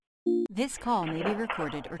This call may be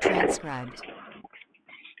recorded or transcribed.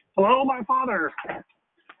 Hello, my father.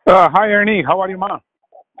 Hi, Ernie. How are you, Ma?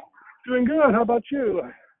 Doing good. How about you?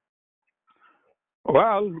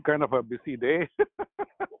 Well, kind of a busy day.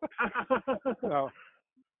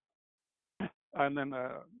 And then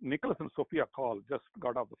Nicholas and Sophia called. Just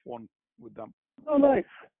got off the phone with them. Oh, nice.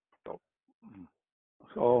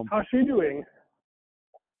 So how's she doing?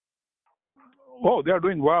 Oh, they are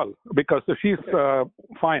doing well because she's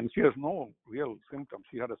fine. She has no real symptoms.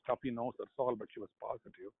 She had a stuffy nose, that's all, but she was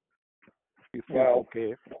positive. She feels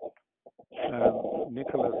okay. And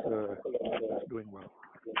Nicholas is doing well.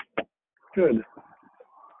 Good.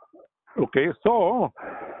 Okay, so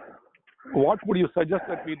what would you suggest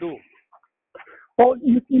that we do? Well,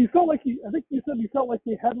 you felt like I think you said you felt like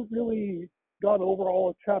you hadn't really gone over all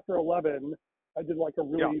of Chapter 11. I did like a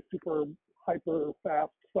really super hyper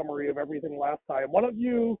fast summary of everything last time. Why don't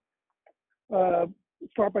you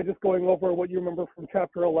start by just going over what you remember from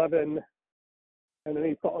Chapter 11 and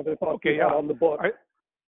any other thoughts you had on the book?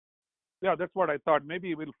 That's what I thought.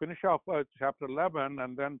 Maybe we'll finish off Chapter 11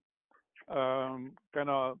 and then kind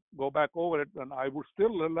of go back over it. And I would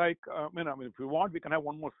still like, if you want, we can have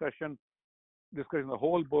one more session discussing the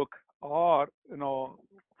whole book, or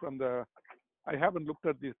I haven't looked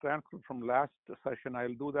at the transcript from last session.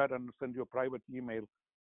 I'll do that and send you a private email,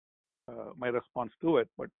 my response to it.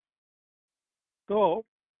 But so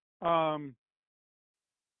the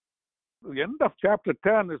end of chapter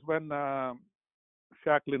 10 is when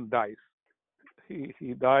Jacqueline dies.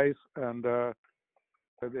 He dies, and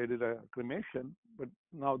they did a cremation. But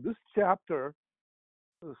now this chapter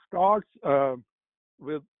starts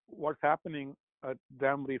with what's happening at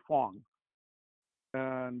Dam Fong,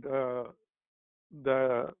 and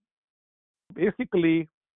basically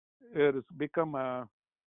it has become a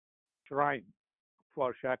shrine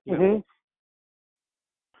for Jacqueline.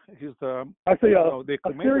 He's actually a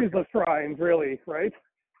series of shrines, really, right?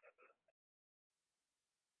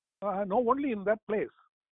 No, only in that place.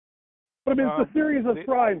 But I mean, it's a series of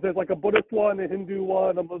shrines. There's like a Buddhist one, a Hindu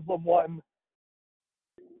one, a Muslim one.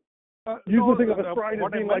 Usually think of a shrine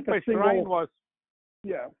as being like a single. Shrine was,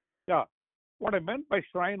 yeah. What I meant by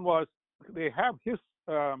shrine was they have his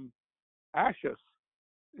ashes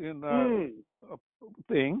in a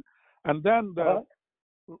thing, and then the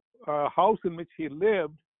house in which he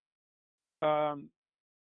lived,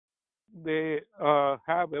 they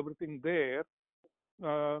have everything there.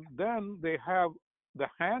 Then they have the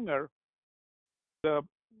hangar. The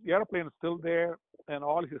airplane is still there, and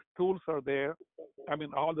all his tools are there. I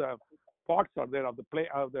mean, all the parts are there of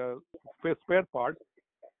the spare parts.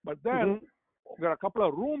 But then there are a couple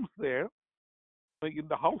of rooms there, like in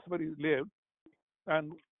the house where he lived,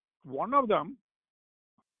 and one of them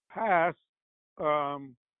has 5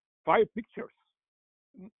 pictures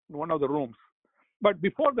in one of the rooms. But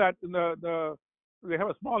before that, in they have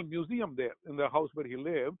a small museum there in the house where he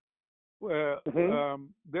lived.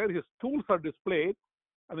 There his tools are displayed,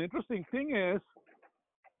 and the interesting thing is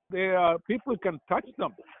people can touch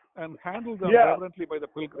them and handle them reverently by the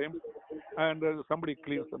pilgrims, and somebody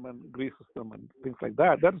cleans them and greases them and things like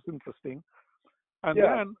that. That is interesting. And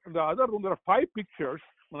then in the other room there are 5 pictures,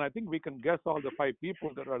 and I think we can guess all the 5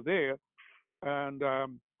 people that are there. And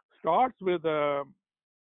starts with the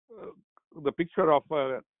picture of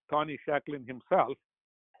Tony Jacqueline himself,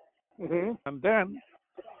 and then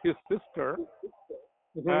his sister,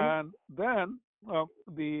 and then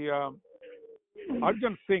the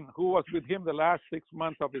Arjun Singh, who was with him the last 6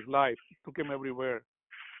 months of his life, took him everywhere.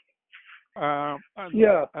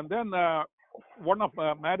 And then one of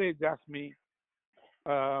Marriage asked me.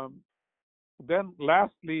 Then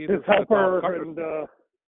lastly, his helper,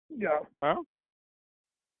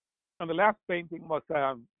 and the last painting was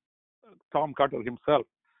Tom Cutter himself,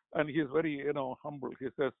 and he's very humble. He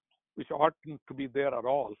says, which oughtn't to be there at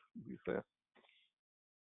all, he says.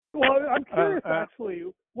 Well, I'm curious, actually,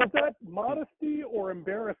 was that modesty or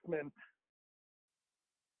embarrassment?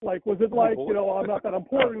 Like, was it like, I'm not that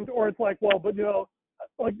important, or it's like, well, but,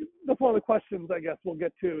 like, that's one of the questions I guess we'll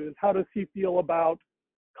get to is how does he feel about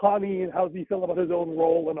Connie, and how does he feel about his own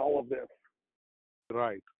role in all of this?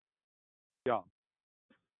 Right. Yeah.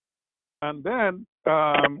 And then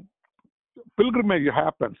pilgrimage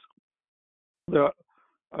happens to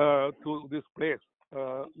this place.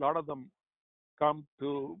 A lot of them come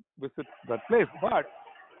to visit that place, but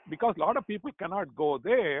because a lot of people cannot go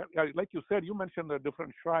there, like you said, you mentioned the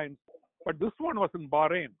different shrines, but this one was in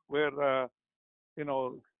Bahrain, where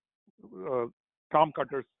Tom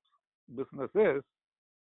Cutter's business is,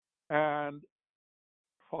 and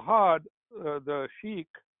Fahad, the sheikh,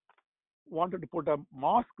 wanted to put a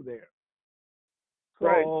mosque there.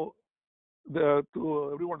 So,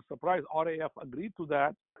 to everyone's surprise, RAF agreed to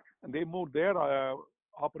that, and they moved their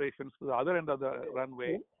operations to the other end of the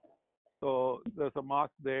runway. So there's a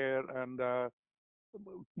mosque there, and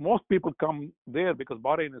most people come there because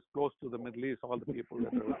Bahrain is close to the Middle East. All the people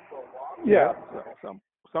that are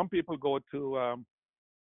some people go to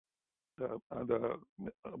the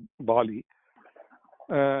Bali,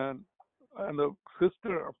 and the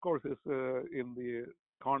sister, of course, is in the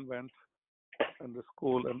convent and the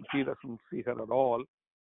school, and he doesn't see her at all.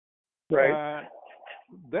 Right.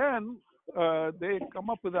 Then they come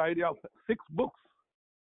up with the idea of 6 books.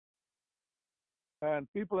 And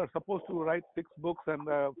people are supposed to write 6 books, and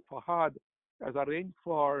Fahad has arranged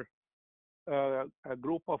for a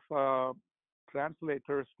group of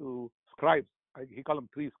translators to scribes. He called them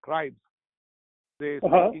 3 scribes. They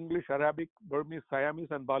speak English, Arabic, Burmese,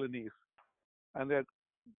 Siamese, and Balinese. And they're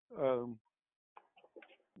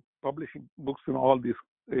publishing books in all these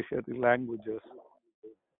Asiatic languages,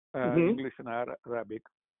 English and Arabic.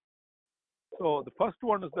 So the first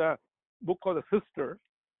one is the book called The Sister,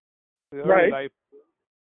 the early life.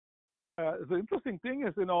 The interesting thing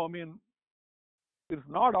is, it's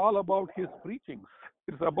not all about his preachings.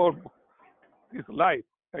 It's about his life,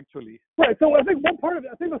 actually. Right. So I think one part of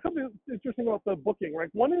it, I think there's something that's interesting about the booking, right?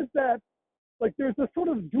 One is that, like, there's this sort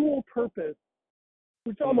of dual purpose,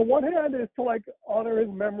 which on the one hand is to, like, honor his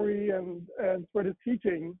memory and spread his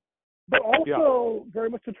teaching, but also very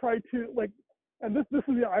much to try to, like, and this is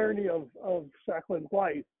the irony of Shacklin's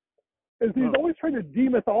life, is he's always trying to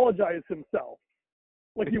demythologize himself.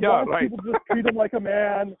 Like, he wants people to just treat him like a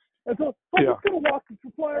man. And so I'm just going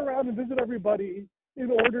to fly around and visit everybody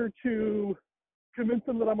in order to convince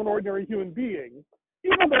them that I'm an ordinary human being,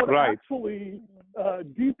 even though it actually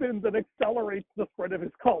deepens and accelerates the spread of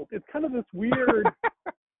his cult. It's kind of this weird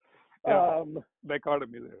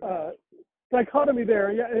dichotomy there. Dichotomy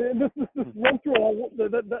there, yeah. And this run through all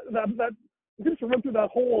that just run through that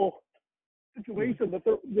whole situation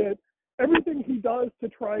that everything he does to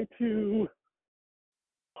try to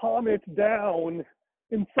calm it down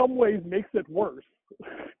in some ways makes it worse.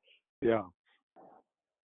 Yeah.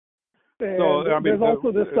 And so there's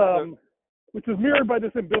also this, which is mirrored by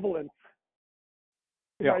this ambivalence,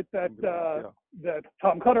 right? That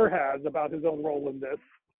Tom Cutter has about his own role in this.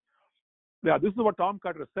 Yeah, this is what Tom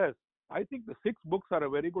Cutter says. I think the 6 books are a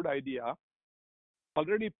very good idea.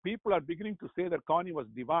 Already people are beginning to say that Connie was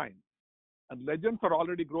divine, and legends are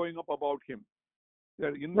already growing up about him.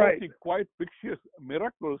 They're inventing quite fictitious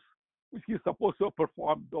miracles which he's supposed to have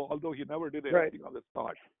performed, although he never did anything of the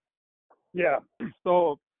sort. Yeah.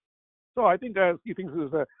 So I think he thinks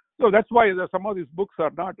so that's why some of these books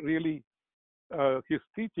are not really his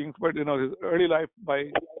teachings, but his early life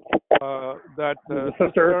by that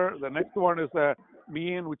sister. The next one is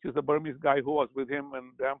Mean, which is a Burmese guy who was with him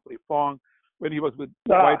in Dam Pri Phong when he was with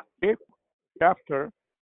White After.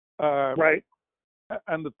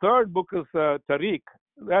 And the third book is Tariq.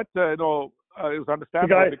 That is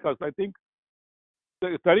understandable because I think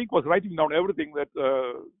Tariq was writing down everything that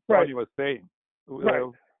Connie was saying.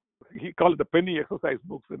 He called it the penny exercise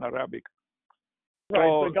books in Arabic.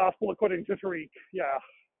 Right, the Gospel according to Tariq. Yeah.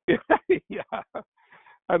 Yeah.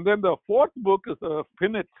 And then the 4th book is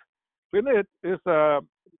Finit. Finit is a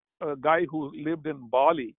guy who lived in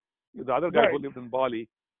Bali, the other guy who lived in Bali.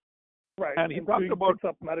 Right. And he talked about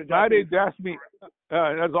Marriage Jasmine.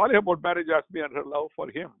 It's all about Marriage Jasmine and her love for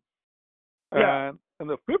him. And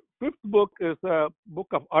the fifth book is a book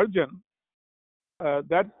of Arjun.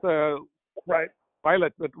 That's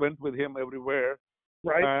pilot that went with him everywhere.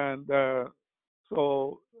 Right. And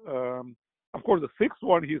so, of course, the 6th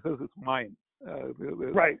one he says is mine.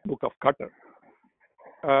 The book of Cutter.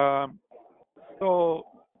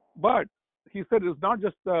 But he said it's not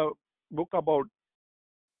just a book about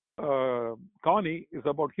Connie, it's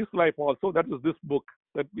about his life also. That is this book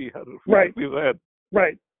that we read.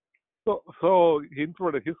 Right. So he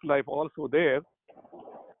included his life also there.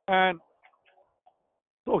 And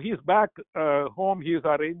so he's back home. He is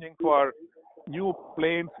arranging for new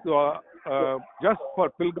planes to, just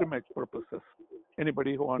for pilgrimage purposes.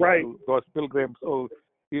 Anybody who wants to go as pilgrim. So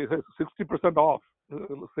he has 60% off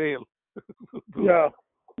sale.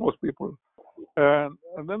 Most people. And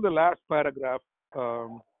then the last paragraph,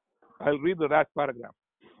 I'll read the last paragraph.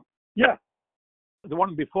 Yeah. The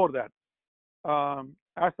one before that.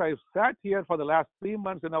 As I've sat here for the last 3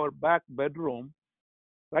 months in our back bedroom,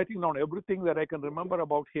 writing down everything that I can remember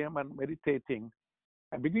about him and meditating,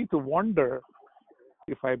 I'm beginning to wonder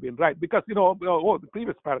if I've been right. Because, the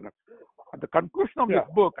previous paragraph. At the conclusion of this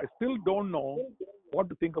book, I still don't know what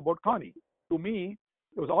to think about Connie. To me,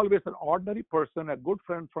 he was always an ordinary person, a good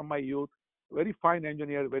friend from my youth, very fine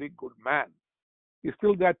engineer, very good man. He's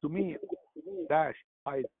still that to me, dash,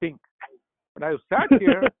 I think. When I sat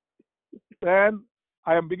here, then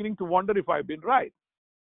I am beginning to wonder if I've been right.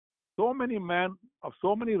 So many men of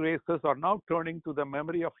so many races are now turning to the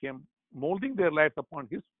memory of him, molding their lives upon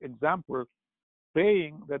his example,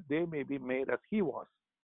 praying that they may be made as he was.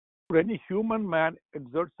 Could any human man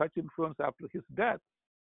exert such influence after his death?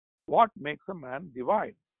 What makes a man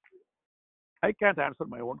divine? I can't answer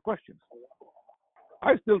my own questions.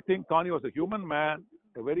 I still think Tony was a human man,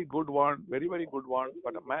 a very good one, very, very good one,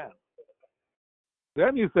 but a man.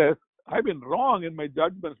 Then he says, I've been wrong in my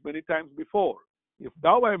judgments many times before. If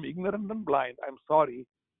thou I am ignorant and blind, I'm sorry,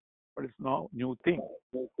 but it's no new thing.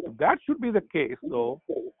 If that should be the case, though,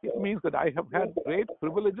 it means that I have had great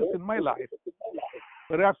privileges in my life,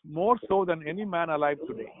 perhaps more so than any man alive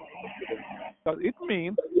today. Because it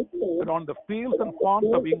means that on the fields and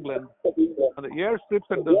farms of England, on the airstrips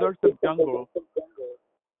and deserts and jungle,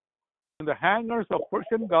 in the hangars of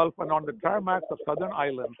Persian Gulf and on the tarmacs of southern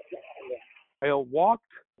islands, I have walked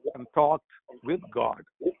and talked with God.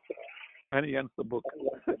 And he ends the book.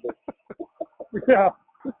 Yeah.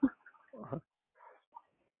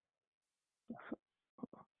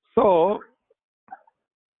 So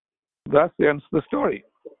that ends the story.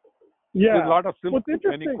 Yeah. There's a lot of still many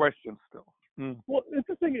interesting, questions still. well,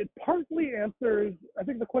 interesting, it partly answers, I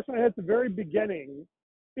think the question I had at the very beginning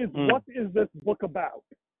is what is this book about?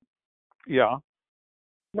 Yeah.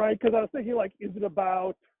 Right? Because I was thinking, like, is it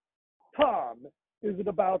about Tom? Is it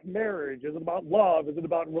about marriage? Is it about love? Is it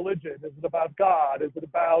about religion? Is it about God? Is it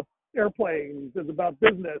about airplanes? Is it about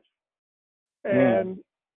business? And,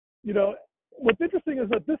 you know, what's interesting is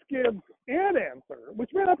that this gives an answer,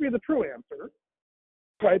 which may not be the true answer,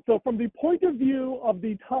 right? So from the point of view of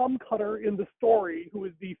the Tom Cutter in the story, who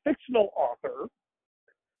is the fictional author,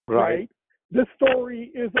 right? This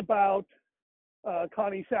story is about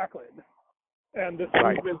Connie Shacklin and this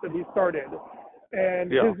movement that he started.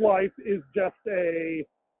 And his life is just a,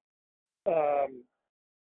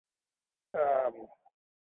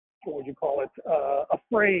 what would you call it? A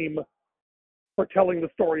frame for telling the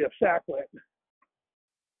story of Shacklin.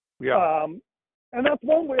 Yeah. And that's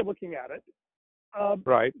one way of looking at it.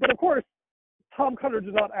 Right. But of course, Tom Cutter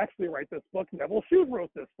did not actually write this book. Neville Shute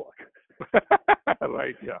wrote this book.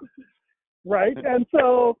 Right. Yeah. Right. And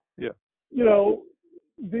so, you know,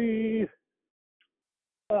 the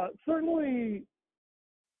certainly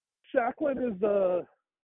Shacklin is the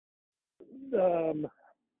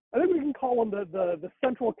I think we can call him the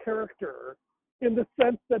central character in the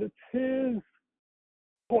sense that it's his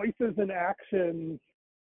choices and actions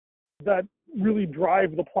that really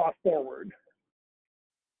drive the plot forward.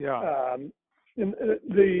 Yeah. In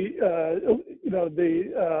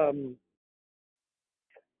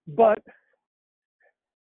but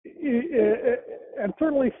and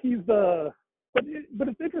certainly he's the but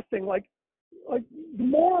it's interesting, like the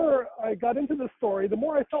more I got into the story, the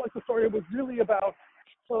more I felt like the story was really about.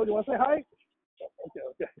 So you want to say hi?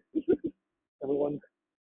 Okay. Everyone.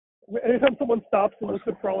 Anytime someone stops and looks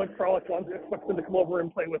at Frolic wants them to come over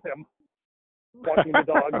and play with him, walking the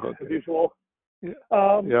dog as usual.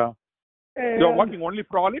 Yeah. And you're walking only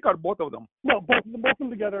Frolic or both of them? No, both of them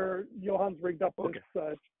together. Johan's rigged up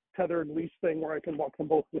this tethered leash thing where I can walk them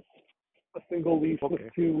both with a single leash with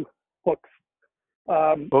two hooks.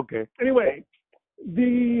 Anyway,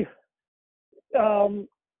 the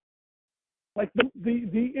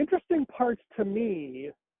the interesting part to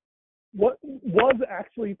me, what was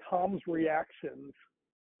actually Tom's reactions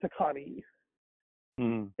to Connie,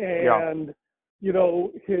 and you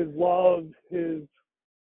know, his love, his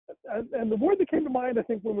and the word that came to mind, I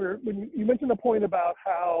think, when you mentioned the point about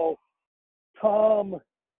how Tom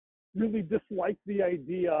really disliked the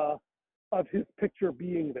idea of his picture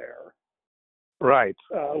being there, right,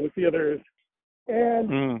 with the others.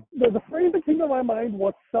 And the phrase that came to my mind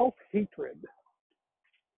was self-hatred.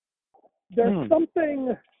 There's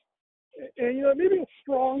something, and, you know, maybe a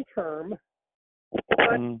strong term,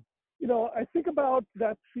 but, you know, I think about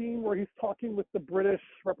that scene where he's talking with the British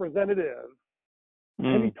representative,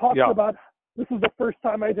 and he talks about, this is the first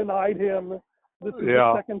time I denied him, this is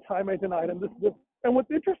the second time I denied him, this. And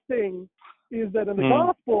what's interesting is that in the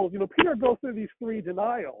Gospels, you know, Peter goes through these three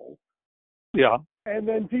denials. Yeah. And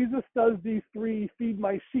then Jesus does these three feed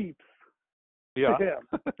my sheep to him,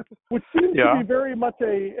 which seems to be very much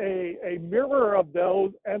a mirror of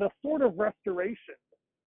those and a sort of restoration.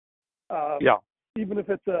 Even if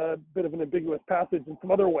it's a bit of an ambiguous passage in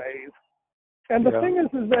some other ways. And the thing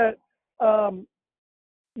is that I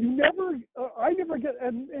never get,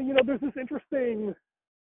 and you know, there's this interesting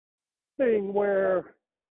thing where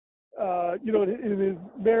in his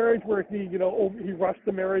marriage where he rushed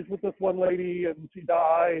the marriage with this one lady and she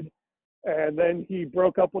died, and then he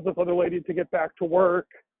broke up with this other lady to get back to work,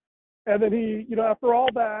 and then he, after all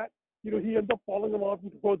that, he ends up falling in love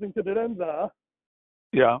and proposing to Denenza.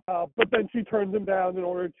 Yeah. But then she turns him down in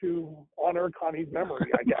order to honor Connie's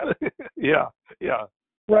memory, I guess. Yeah. Yeah.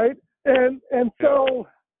 Right? And so,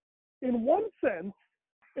 in one sense,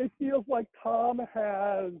 it feels like Tom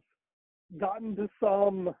has gotten to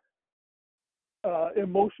some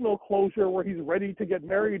emotional closure where he's ready to get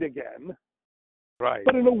married again. Right.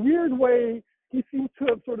 But in a weird way, he seems to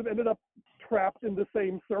have sort of ended up trapped in the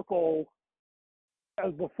same circle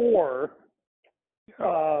as before.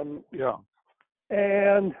 Yeah.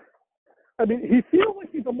 And I mean, he feels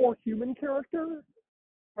like he's a more human character,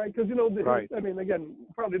 right? Because right. I mean, again,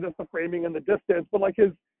 probably just the framing and the distance, but like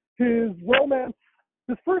his romance,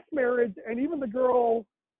 his first marriage, and even the girl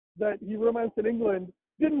that he romanced in England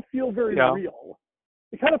didn't feel very real.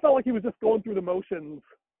 It kind of felt like he was just going through the motions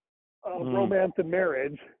of romance and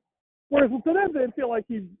marriage. Whereas with Denenza, it felt like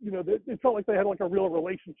it felt like they had like a real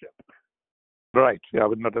relationship. Right. Yeah,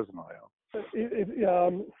 but that doesn't know.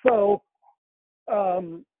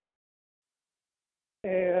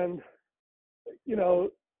 And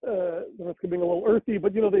it's being a little earthy,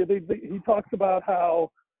 but he talks about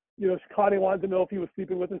how Connie wanted to know if he was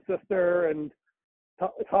sleeping with his sister, and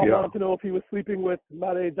Tom wanted to know if he was sleeping with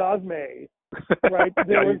Mare Jasme. Right?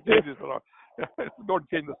 He changes a lot. Don't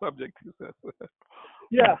change the subject, he says.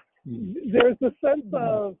 Yeah. There's a sense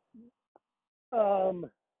of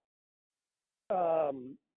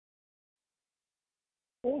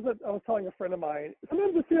what was it I was telling a friend of mine?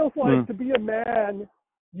 Sometimes it feels like to be a man,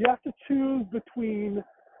 you have to choose between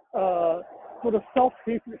sort of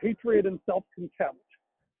self-hatred and self-contempt.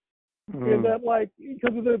 In that, like,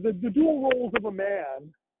 because of the dual roles of a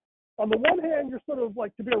man, on the one hand, you're sort of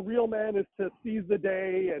like, to be a real man is to seize the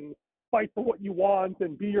day and fight for what you want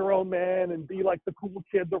and be your own man and be like the cool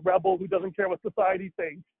kid, the rebel who doesn't care what society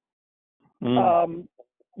thinks.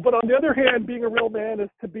 But on the other hand, being a real man is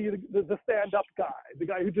to be the stand-up guy, the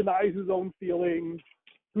guy who denies his own feelings,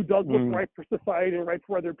 who does what's right for society and right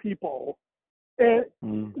for other people. And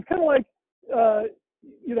it's kind of like,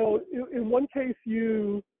 in one case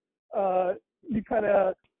you kind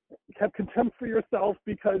of have contempt for yourself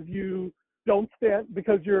because you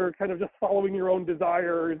because you're kind of just following your own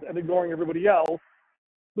desires and ignoring everybody else.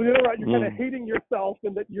 But the other way, you're kind of hating yourself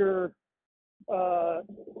in that you're,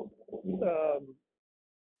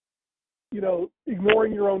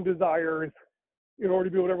 ignoring your own desires in order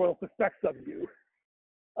to be what everyone else expects of you.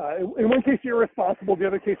 In one case, you're irresponsible. The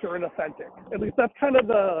other case, you're inauthentic. At least that's kind of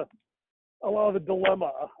a lot of the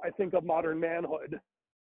dilemma, I think, of modern manhood.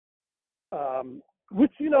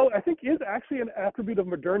 Which, I think is actually an attribute of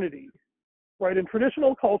modernity, right? In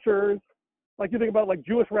traditional cultures, like you think about, like,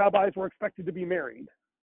 Jewish rabbis were expected to be married,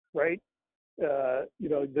 right? They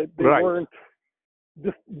weren't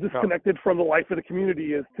disconnected from the life of the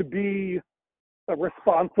community. Is to be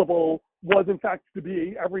responsible was, in fact, to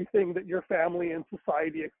be everything that your family and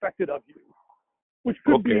society expected of you, which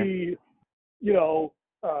could be,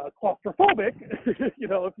 claustrophobic,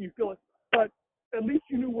 if you feel it, but at least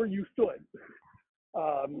you knew where you stood.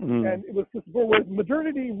 And it was just, whereas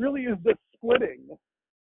modernity really is the splitting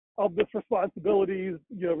of this responsibilities,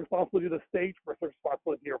 responsibility to the state versus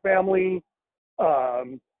responsibility to your family,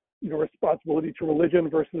 responsibility to religion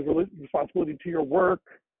versus responsibility to your work,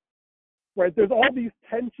 right? There's all these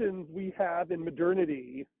tensions we have in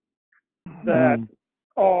modernity that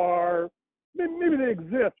are, maybe they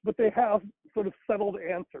exist, but they have sort of settled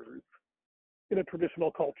answers in a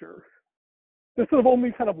traditional culture. There's sort of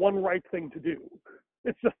only kind of one right thing to do.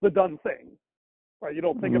 It's just the done thing, right? You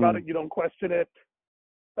don't think about it, you don't question it,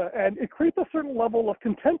 and it creates a certain level of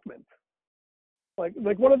contentment.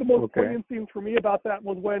 Like one of the most poignant scenes for me about that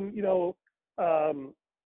was when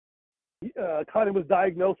Connie was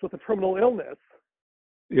diagnosed with a terminal illness.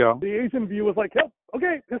 Yeah. The Asian view was like, "Yep,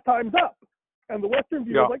 okay, his time's up," and the Western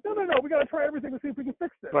view was like, "No, we got to try everything to see if we can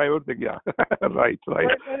fix this." Try everything, yeah. right.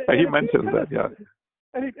 And he mentioned that, yeah.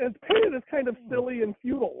 And it's painted as kind of silly and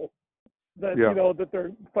futile that that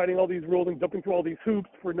they're fighting all these rules and jumping through all these hoops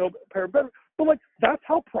for no apparent benefit. But like, that's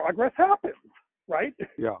how progress happens, right?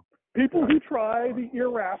 Yeah. People who try the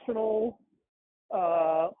irrational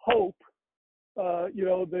hope,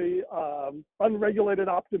 the unregulated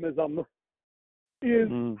optimism, is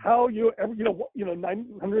how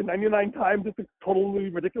 999 times it's a totally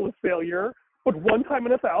ridiculous failure, but one time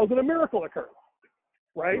in 1,000 a miracle occurs.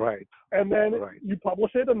 Right. And then you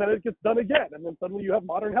publish it, and then it gets done again, and then suddenly you have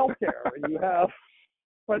modern healthcare, and you have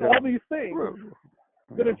all these things.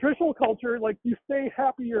 The nutritional culture, like you stay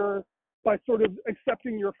happier by sort of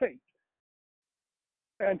accepting your fate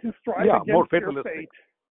and to strive more against your fatalistic. fate.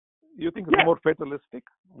 You think it's more fatalistic?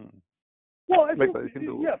 Well, I Like think, the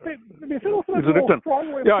Hindu. fatalism It's is a written.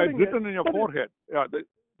 strong way of Yeah, putting it's written it, in your but forehead. Yeah,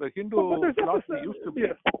 the Hindu philosophy used to be.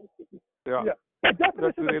 Yeah. The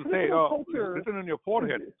definition They'll of say, traditional it's culture, written in your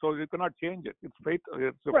forehead, so you cannot change it. It's fate.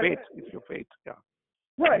 It's your Right. fate. It's your fate. Yeah.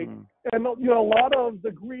 right? And a lot of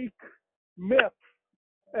the Greek myths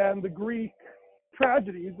and the Greek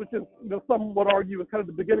tragedies, which is some would argue is kind of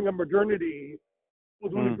the beginning of modernity,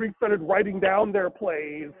 was when the Greeks started writing down their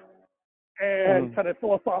plays and kind of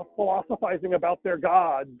philosophizing about their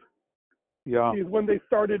gods. Yeah. Is when they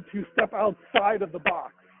started to step outside of the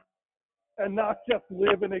box and not just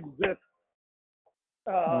live and exist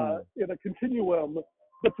in a continuum,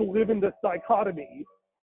 but to live in this dichotomy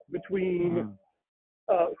between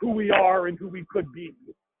who we are and who we could be.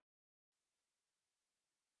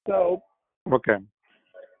 So, Okay.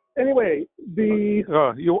 anyway, you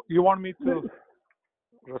want me to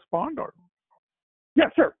respond or? Yeah,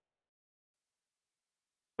 sure.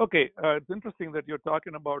 Okay, it's interesting that you're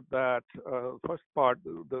talking about that first part.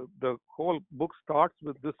 The whole book starts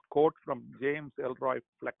with this quote from James Elroy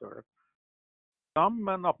Flecker. Some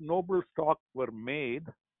men of noble stock were made,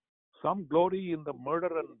 some glory in the murder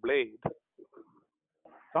and blade,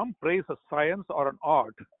 some praise a science or an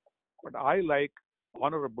art, but I like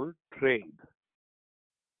honorable trade.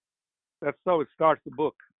 That's how it starts the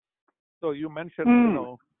book. So you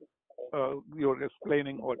mentioned, you were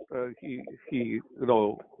explaining what he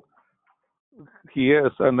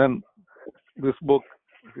is, and then this book,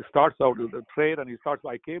 he starts out with the trade, and he starts,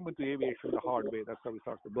 I came into aviation the hard way. That's how he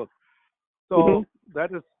starts the book. So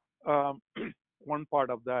that is one part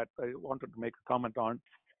of that I wanted to make a comment on.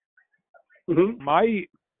 My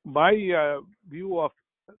view of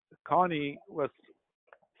Connie was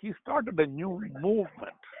he started a new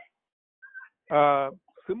movement,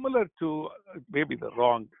 similar to maybe the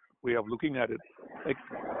wrong way of looking at it. Like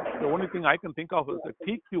the only thing I can think of is the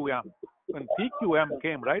TQM. When TQM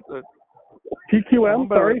came, right? TQM,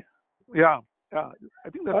 sorry? Yeah. I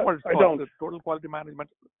think that's what it's called. I don't. The Total Quality Management.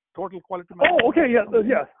 Oh, okay,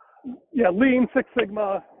 yeah, Lean, Six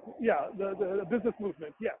Sigma, the business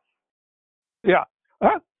movement, yes. Yeah.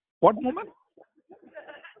 Huh? What movement?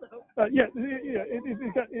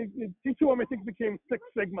 TQM, I think, became Six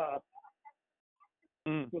Sigma.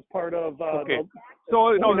 Was part of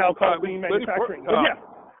so now called lean manufacturing.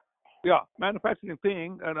 Manufacturing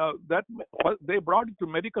thing, and that they brought it to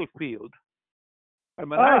medical field. And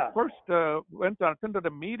when I first went and attended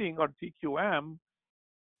a meeting on TQM,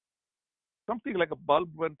 something like a bulb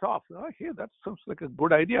went off. Hey, that sounds like a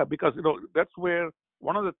good idea, because that's where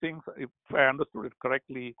one of the things, if I understood it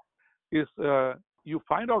correctly, is you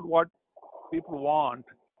find out what people want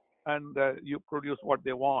and you produce what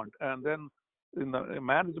they want, and then in the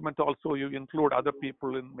management also you include other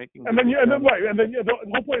people in making. And then the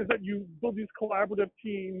whole point is that you build these collaborative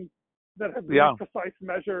teams that have very precise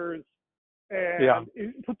measures and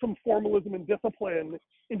put some formalism and discipline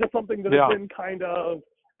into something that has been kind of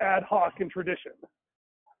ad hoc in tradition.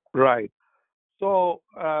 Right. So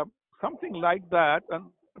something like that,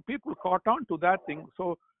 and people caught on to that thing.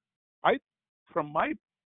 So from my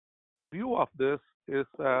view of this is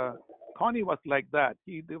Connie was like that.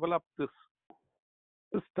 He developed this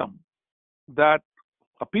system that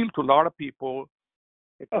appealed to a lot of people,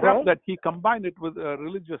 except that he combined it with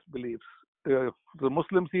religious beliefs. The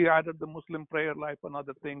Muslims, he added the Muslim prayer life and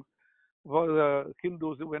other things. For the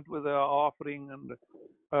Hindus, he went with the offering and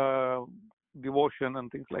devotion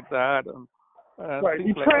and things like that. And right.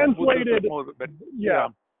 He like translated.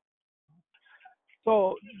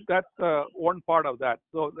 So that's one part of that.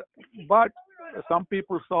 So, but some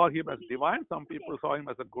people saw him as divine. Some people saw him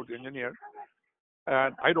as a good engineer.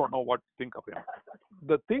 And I don't know what to think of him.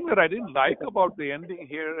 The thing that I didn't like about the ending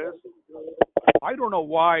here is, I don't know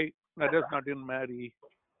why Nadezhda didn't marry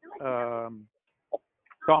Tom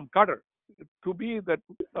Cutter. To me, that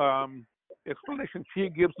explanation she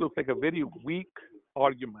gives looks like a very weak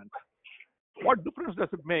argument. What difference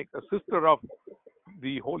does it make? A sister of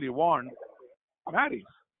the Holy Wand marries.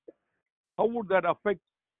 How would that affect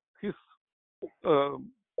his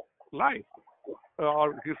life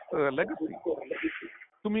or his legacy?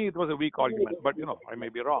 To me, it was a weak argument, but I may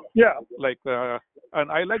be wrong. Yeah. Like,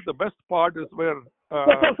 and I like the best part is where.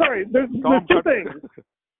 Sorry, there's two things.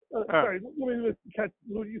 Sorry, let me just catch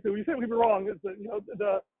what you said. When you say we be wrong, is that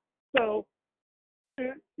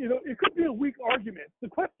it could be a weak argument. The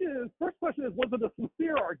first question is, was it a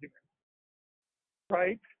sincere argument?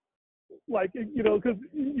 Right? Like, because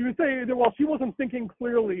you say, well, she wasn't thinking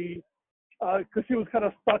clearly because she was kind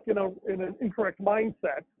of stuck in an incorrect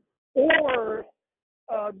mindset, or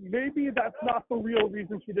maybe that's not the real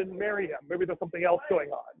reason she didn't marry him. Maybe there's something else going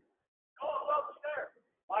on.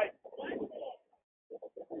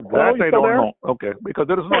 That I don't know. Okay, because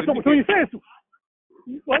there is no. So you say it's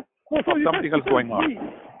what? Well, so something else going on. Weak.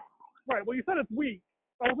 Right. Well, you said it's weak.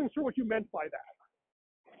 I wasn't sure what you meant by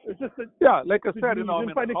that. It's just that. Yeah, like I said, you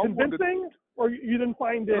didn't find it convincing, or you didn't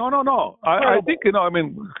find it. No. I think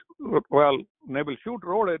well, Neville Shute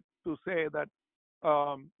wrote it to say that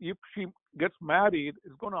if she gets married,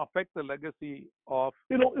 it's going to affect the legacy of.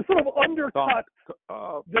 It'll sort of undercut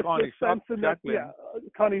Connie's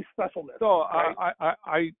Connie's specialness. So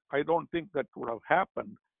right? I don't think that would have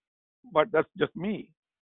happened, but that's just me.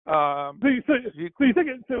 So you think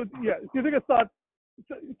it? So yeah. So you think it's not?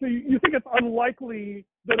 So you think it's unlikely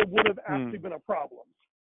that it would have actually been a problem?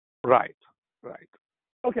 Right.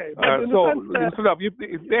 Okay. So instead of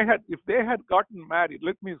if they had gotten married,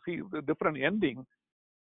 let me see the different ending.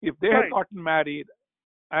 If they had gotten married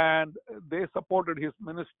and they supported his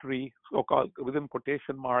ministry, so-called within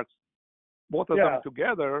quotation marks, both of them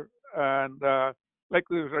together, and like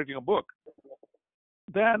they were writing a book,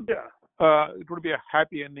 then it would be a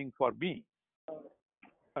happy ending for me.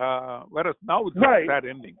 Whereas now it's a sad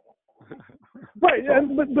ending. Right,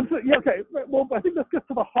 but okay. Well, I think this gets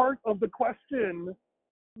to the heart of the question: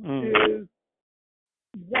 is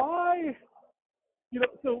why?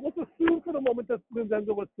 So let's assume for the moment that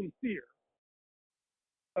Vincenzo was sincere.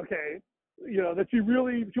 Okay, that she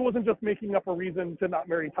wasn't just making up a reason to not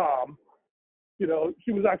marry Tom.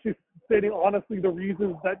 She was actually stating honestly the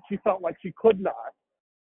reasons that she felt like she could not.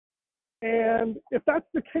 And if that's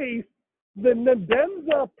the case, then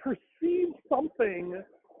Nedenza perceived something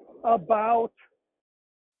about,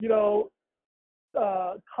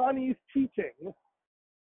 Connie's teaching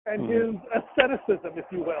and his asceticism, if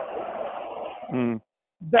you will.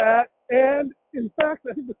 That, and in fact,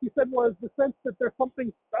 I think what she said was the sense that there's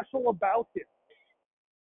something special about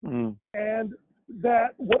him. And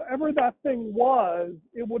that whatever that thing was,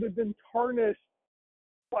 it would have been tarnished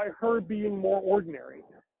by her being more ordinary.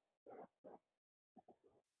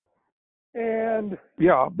 And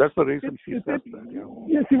that's the reason she says that.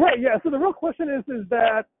 Yes, you're right. Yeah. So the real question is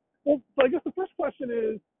that. Well, so I guess the first question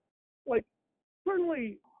is,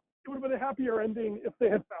 certainly it would have been a happier ending if they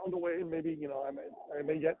had found a way, and maybe I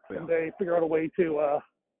may yet someday figure out a way to. Oh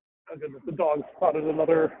goodness, the dog spotted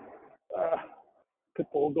another pit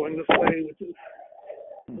bull going this way, which is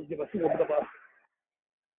will give us a little bit of a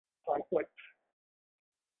conflict.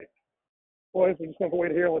 Boys, we're just going to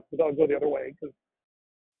wait here and let the dog go the other way because.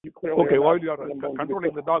 Okay, while you are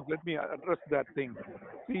controlling the dog, let me address that thing.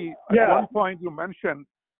 See, at one point you mentioned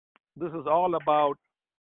this is all about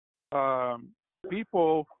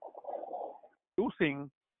people choosing,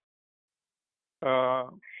 work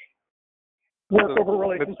over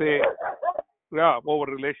relationship. Let's say,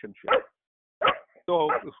 over relationship. So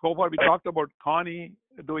far we talked about Connie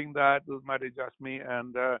doing that with Mary Jasmine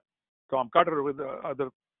and Tom Cutter with the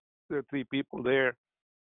three people there.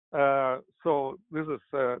 So this is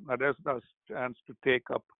Nadezna's chance to take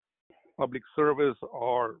up public service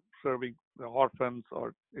or serving the orphans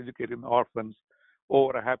or educating the orphans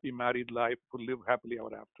over a happy married life to live happily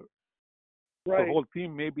ever after. Right. The whole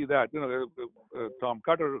theme may be that, Tom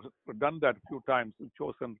Cutter has done that a few times and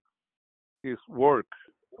chosen his work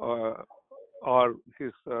or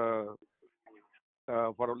his, for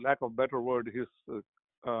a lack of a better word, his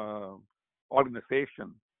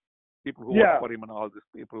organization. People who work for him and all these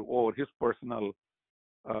people, or his personal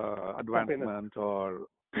advancement or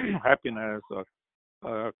happiness, or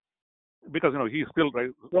because he still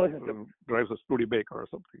drives a Studebaker or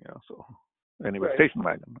something. Yeah. So anyway, station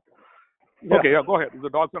wagon. Yeah. Okay. Yeah. Go ahead. Is the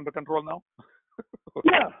dog's under control now?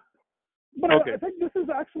 Yeah. But I think this is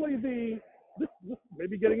actually this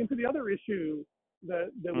maybe getting into the other issue that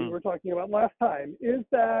we were talking about last time is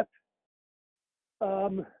that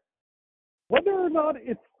whether or not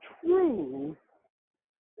it's true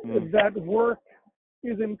that work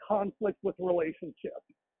is in conflict with relationship,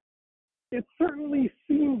 it certainly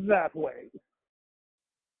seems that way,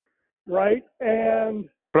 right? And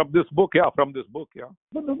from this book, yeah.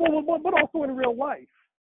 But also in real life,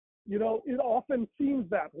 it often seems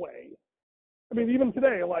that way. I mean, even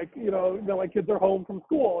today, my kids are home from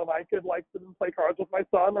school, and I could sit and play cards with my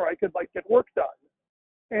son, or I could get work done.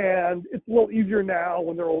 And it's a little easier now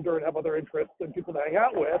when they're older and have other interests and people to hang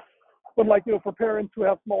out with. But for parents who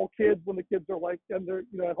have small kids, when the kids are and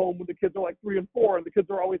they're at home when the kids are 3 and 4, and the kids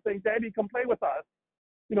are always saying, "Daddy, come play with us,"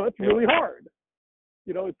 it's really hard.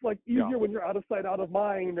 It's easier when you're out of sight, out of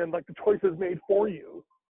mind, and the choice is made for you.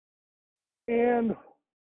 And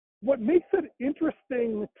what makes it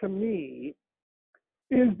interesting to me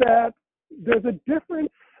is that there's a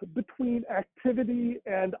difference between activity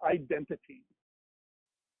and identity.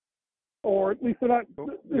 Or at least they're not,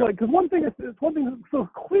 like, because one thing is one thing, so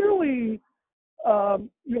clearly,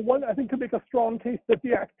 one I think could make a strong case that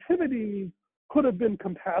the activity could have been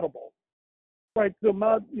compatible, right? The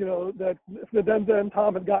amount, that Nadenza and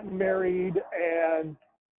Tom had gotten married and,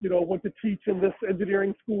 went to teach in this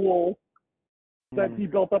engineering school that he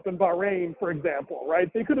built up in Bahrain, for example,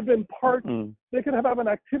 right? They could have been they could have an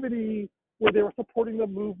activity where they were supporting the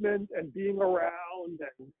movement and being around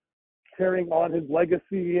and carrying on his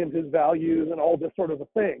legacy and his values and all this sort of a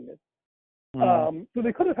thing. So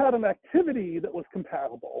they could have had an activity that was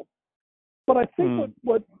compatible. But I think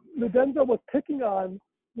what Nadenza was picking on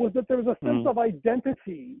was that there was a sense of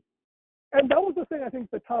identity. And that was the thing I think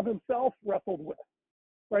that Tom himself wrestled with,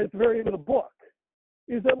 right, at the very end of the book,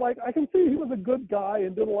 is that, like, I can see he was a good guy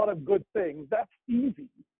and did a lot of good things. That's easy.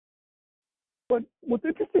 But what's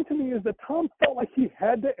interesting to me is that Tom felt like he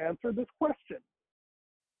had to answer this question.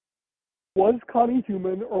 Was Connie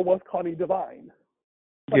human or was Connie divine?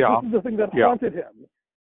 Like, this is the thing that haunted him,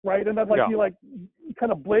 right? And that, like, he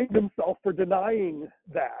kind of blamed himself for denying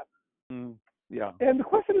that. And the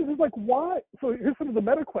question is like, why? So here's sort of the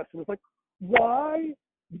meta question. It's like, why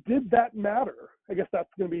did that matter? I guess that's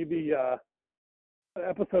going to be the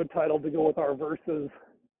episode title to go with our versus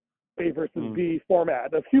A versus B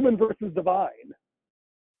format of human versus divine,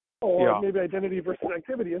 or maybe identity versus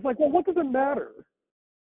activity. It's like, well, what does it matter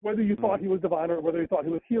whether you thought he was divine or whether you thought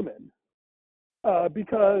he was human?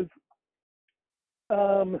 Because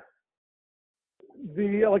I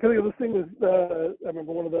think this thing was, I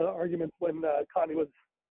remember one of the arguments when Connie when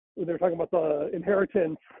they were talking about the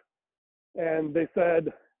inheritance, and they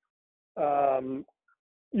said,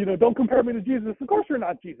 don't compare me to Jesus. Of course you're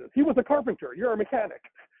not Jesus. He was a carpenter. You're a mechanic.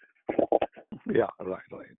 Right.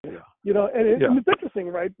 And it's interesting,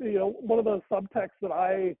 right? One of the subtexts that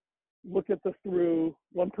I look at this through,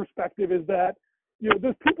 one perspective, is that,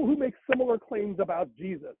 there's people who make similar claims about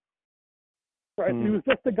Jesus, right? He was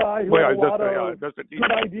just a guy who had a lot of good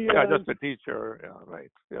ideas. Yeah, just a teacher.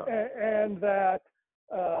 And that...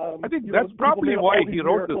 I think that's probably why he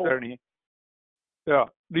wrote this, Ernie. Yeah.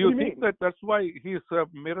 Do you think that that's why he's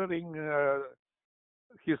mirroring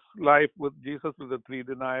his life with Jesus, with the three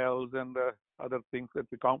denials and other things that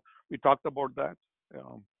we talked about that?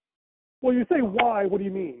 Well, you say why? What do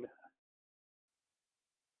you mean?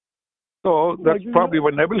 So that's probably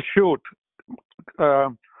when Neville shoot.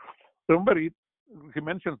 Remember, he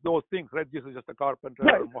mentions those things, right? Jesus is just a carpenter.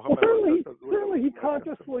 Right. Muhammad certainly he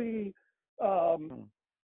consciously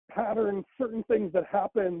patterns certain things that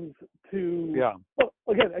happens to, well,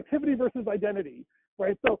 again, activity versus identity,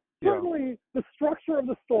 right? So certainly the structure of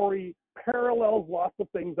the story parallels lots of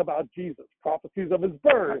things about Jesus, prophecies of his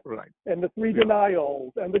birth, and the three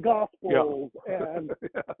denials, and the Gospels, and,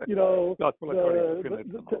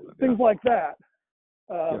 things like that.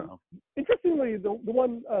 Interestingly, the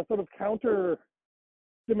one sort of counter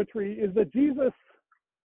symmetry is that Jesus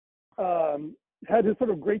had his sort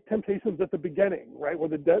of great temptations at the beginning, right, where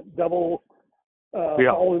the devil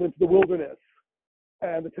followed him into the wilderness,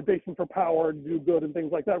 and the temptation for power to do good and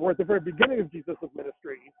things like that, were at the very beginning of Jesus'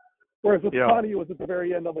 ministry, whereas with Connie, it was at the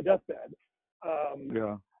very end on the deathbed.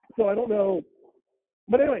 So I don't know,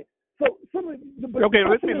 but anyway, so certainly.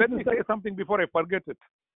 Let me say something before I forget it.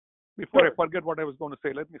 Before I forget what I was going to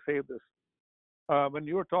say, let me say this. When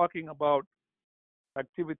you were talking about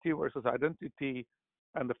activity versus identity,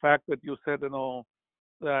 and the fact that you said,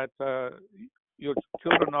 that your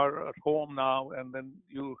children are at home now, and then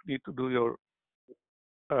you need to do your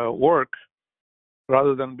work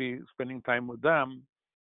rather than be spending time with them.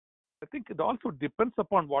 I think it also depends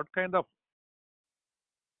upon what kind of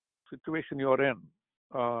situation you're in,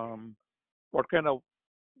 what kind of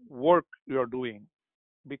work you're doing.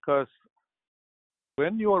 Because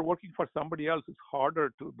when you are working for somebody else, it's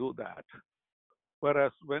harder to do that.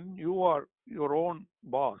 Whereas when you are your own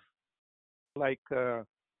boss, like I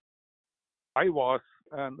was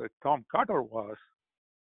and Tom Carter was,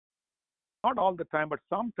 not all the time, but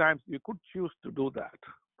sometimes you could choose to do that.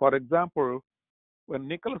 For example, when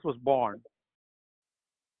Nicholas was born,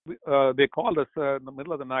 they called us in the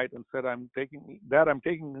middle of the night and said, I'm taking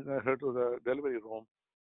her to the delivery room.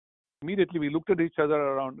 Immediately we looked at each other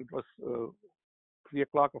around, it was 3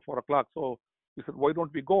 o'clock or 4 o'clock. So we said, why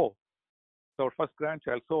don't we go? It's our first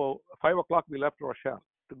grandchild. So 5 o'clock we left Rochelle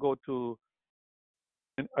to go to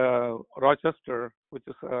Rochester, which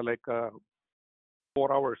is 4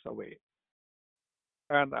 hours away.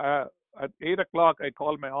 And at 8 o'clock, I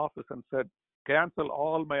called my office and said, cancel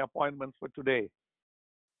all my appointments for today.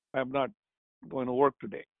 I'm not going to work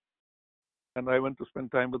today. And I went to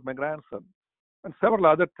spend time with my grandson. And several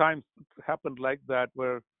other times it happened like that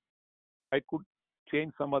where I could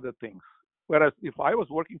change some other things. Whereas if I was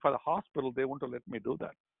working for the hospital, they wouldn't let me do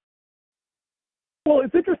that. Well,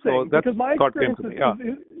 it's interesting So because my experience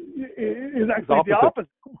is actually the opposite,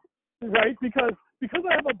 right? Because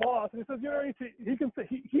I have a boss, and he says, he can say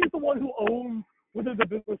he's the one who owns whether the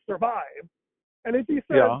business survives. And if he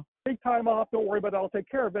says, take time off, don't worry about it, I'll take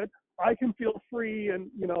care of it, I can feel free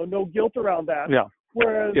and, no guilt around that. Yeah.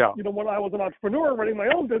 Whereas, when I was an entrepreneur running my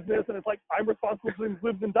own business and it's like, I'm responsible for things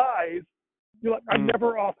lives and dies, I'm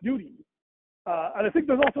never off duty. And I think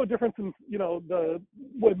there's also a difference in,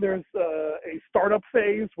 when there's a startup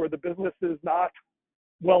phase where the business is not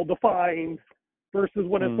well defined versus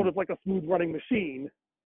when it's sort of like a smooth running machine.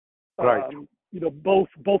 Right.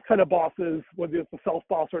 Both kind of bosses, whether it's a self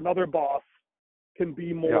boss or another boss, can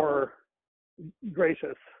be more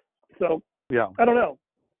gracious. So I don't know.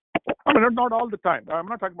 I mean, not all the time. I'm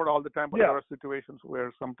not talking about all the time, but there are situations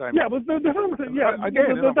where sometimes. Yeah, but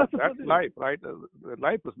again, that's life, right?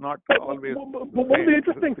 Life is not always. But one of the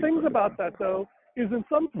interesting things about that, though, is in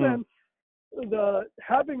some sense, the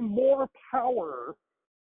having more power.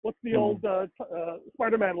 What's the old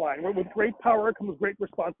Spider-Man line? Where with great power comes great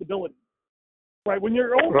responsibility. Right? When you're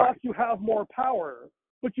your own boss, you have more power,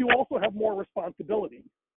 but you also have more responsibility.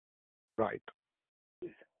 Right.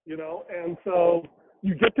 And so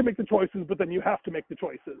you get to make the choices, but then you have to make the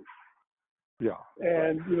choices. Yeah.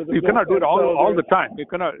 And you cannot do it all the time. You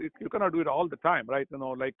cannot do it all the time, right?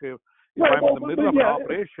 Like if I'm in the middle of an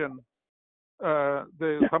operation,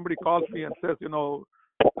 somebody calls me and says,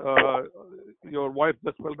 your wife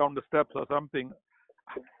just fell down the steps or something.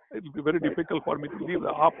 It will be very difficult for me to leave the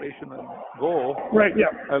operation and go. Right.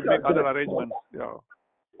 Yeah. I'll make other arrangements. Yeah.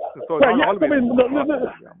 So right. Yeah. Always,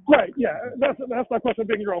 right. Yeah. That's not a question of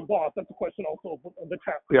being your own boss. That's a question also of the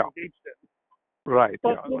task you're engaged in. Right.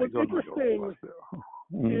 But what's interesting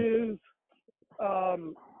is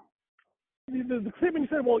the statement you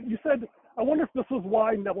said. Well, you said, I wonder if this was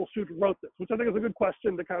why Neville Shute wrote this, which I think is a good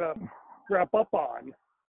question to kind of wrap up on.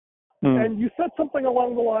 And you said something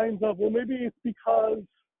along the lines of, well, maybe it's because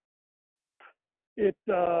it.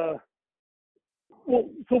 So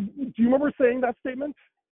do you remember saying that statement?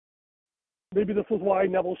 Maybe this was why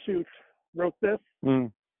Neville Shute wrote this. Do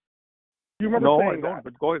you remember saying that? No, I don't.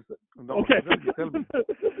 But go ahead. No, okay. Tell me.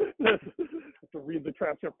 I have to read the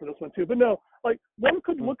transcript for this one too. But no, like one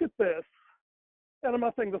could look at this, and I'm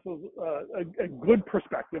not saying this is a good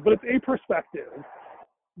perspective, but it's a perspective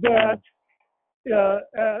that. I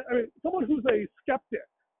mean, someone who's a skeptic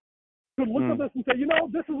could look at this and say,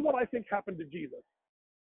 this is what I think happened to Jesus,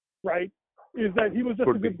 right? Is that he was just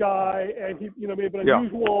a good guy, and he, may have been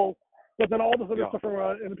unusual, but then all this other stuff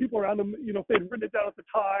around, and the people around him, if they'd written it down at the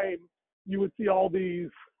time, you would see all these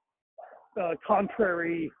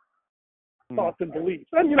contrary thoughts and beliefs.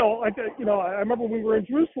 And I remember when we were in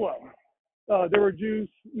Jerusalem, there were Jews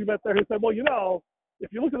we met there who said, well,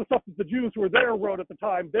 if you look at the stuff that the Jews who were there wrote at the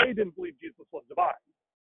time, they didn't believe Jesus was divine.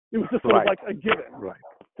 It was just sort of like a given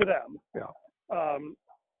to them. That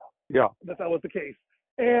was the case.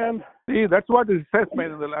 And see, that's what it says,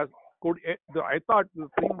 man. In the last, I thought the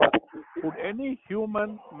thing was, could any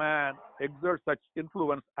human man exert such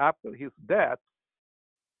influence after his death?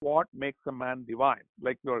 What makes a man divine?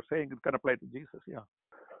 Like you are saying, it can apply to Jesus.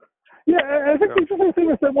 Yeah, I think the interesting thing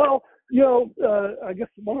is that, I guess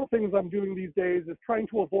one of the things I'm doing these days is trying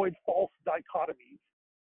to avoid false dichotomies,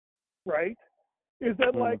 right? Is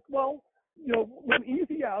that when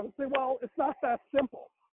easy out and say, well, it's not that simple.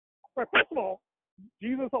 Right? First of all,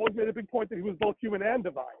 Jesus always made a big point that he was both human and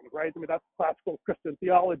divine, right? I mean, that's classical Christian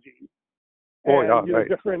theology.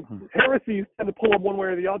 Different heresies tend to pull him one way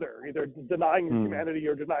or the other, either denying his humanity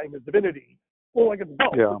or denying his divinity. Well, like it's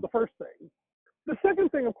both. That's the first thing. The second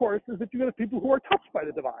thing, of course, is that you get people who are touched by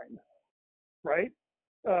the divine, right?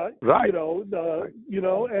 And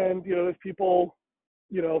there's people,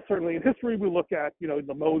 certainly in history we look at,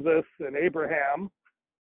 the Moses and Abraham,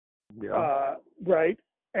 right?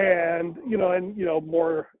 And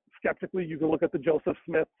more skeptically, you can look at the Joseph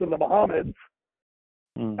Smiths and the Mohammeds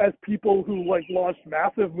as people who launched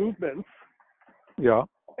massive movements.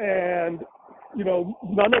 And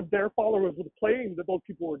none of their followers would claim that those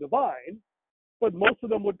people were divine. But most of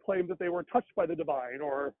them would claim that they were touched by the divine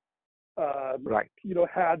or,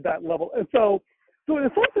 had that level. And so in a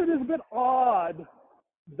sense, it is a bit odd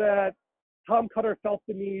that Tom Cutter felt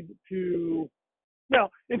the need to. Now,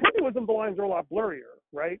 in Hinduism, the lines are a lot blurrier,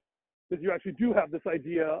 right? Because you actually do have this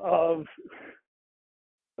idea of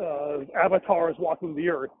avatars walking the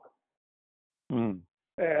earth.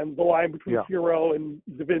 and the line between hero and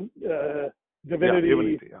divinity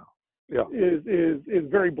is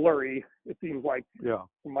very blurry. It seems like,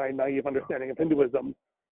 from my naive understanding of Hinduism.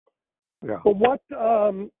 Yeah. But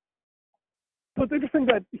so it's interesting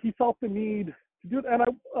that he felt the need to do it, and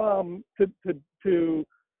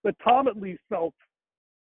that Tom at least felt,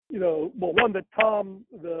 that Tom,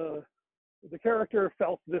 the character,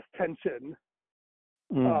 felt this tension,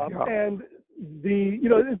 and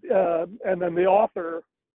and then the author,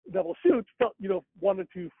 Devil Shoots, felt, wanted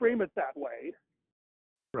to frame it that way.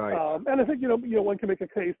 Right. And I think, one can make a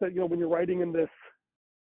case that, when you're writing in this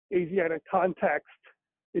Asiatic context,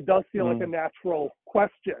 it does feel like a natural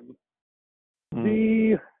question.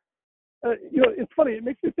 It's funny, it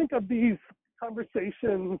makes me think of these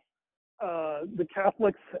conversations the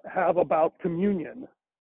Catholics have about communion,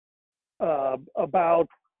 about,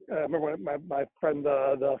 I remember my friend,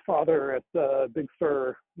 the father at the Big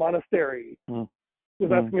Sur Monastery,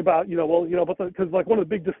 was asking about, because like one of the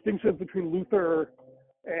big distinctions between Luther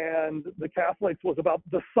and the Catholics was about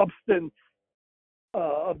the substance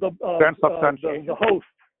of the host.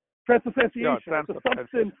 Transubstantiation. The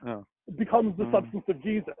substance becomes the substance of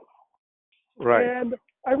Jesus. Right. And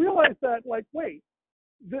I realized that, wait,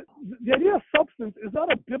 the idea of substance is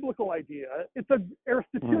not a biblical idea. It's an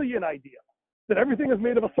Aristotelian idea, that everything is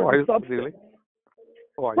made of a certain substance. Really?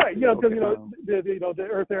 Right, because the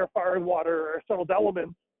earth, air, fire, and water are settled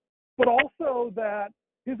elements, but also that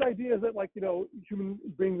his idea is that human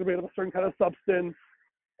beings are made of a certain kind of substance,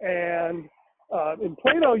 and in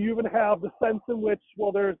Plato you even have the sense in which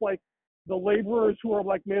there's the laborers who are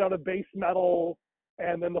made out of base metal,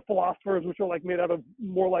 and then the philosophers which are made out of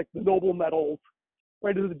more the noble metals,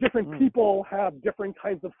 right? The different people have different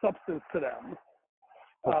kinds of substance to them,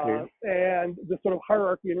 and this sort of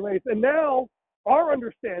hierarchy in race. And now our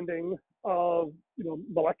understanding of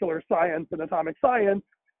molecular science and atomic science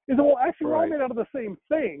is that we're all made out of the same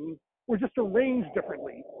thing. We're just arranged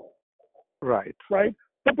differently. Right. Right.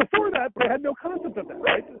 But before that, they had no concept of that.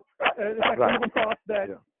 Right. In fact, everyone thought that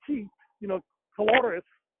heat, caloric,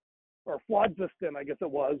 or phlogiston, I guess it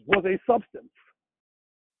was a substance.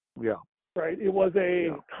 Yeah. Right. It was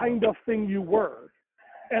a kind of thing you were.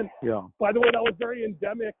 And by the way, that was very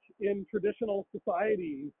endemic in traditional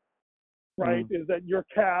societies. Right. Is that your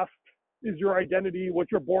caste is your identity, what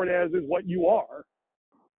you're born as is what you are.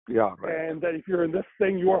 Yeah, right. And that if you're in this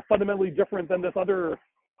thing, you are fundamentally different than this other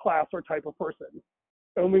class or type of person.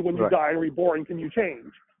 Only when you die and reborn can you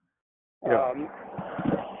change. Yeah.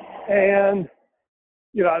 And,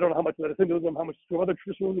 I don't know how much of that is Hinduism, how much is from other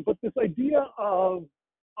traditions, but this idea of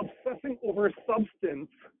obsessing over substance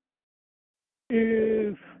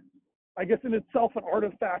is, I guess, in itself an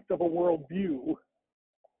artifact of a worldview.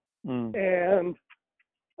 And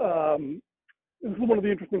this is one of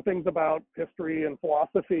the interesting things about history and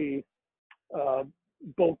philosophy,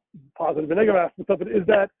 both positive and negative aspects of it, is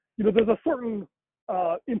that there's a certain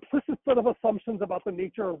implicit set of assumptions about the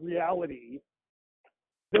nature of reality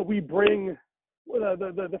that we bring.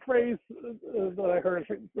 The phrase that I heard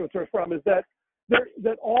from is that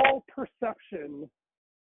all perception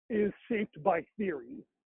is shaped by theory.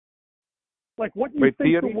 What you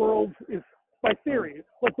think the world is. By theory,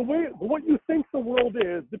 what you think the world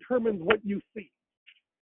is determines what you see.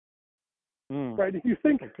 Right? If you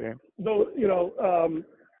think, about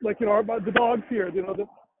the dogs here, their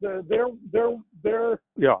world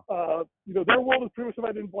is pretty much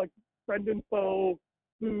divided into friend and foe,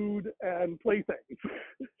 food, and playthings.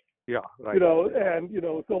 Yeah. Right.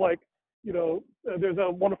 There's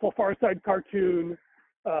a wonderful Far Side cartoon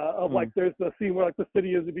of there's the scene where the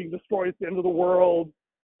city is being destroyed at the end of the world,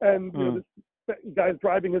 and this guy's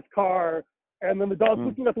driving his car, and then the dog's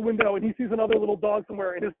looking out the window, and he sees another little dog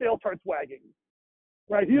somewhere, and his tail starts wagging.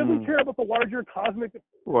 Right? He doesn't care about the larger cosmic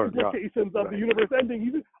implications of the universe ending.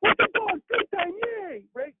 He's just, the dog, good time, yay!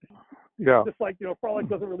 Right? Yeah. Just Frolic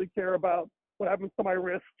doesn't really care about what happens to my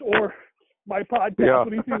wrist or my podcast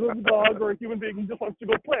when he sees a dog or a human being. He just wants to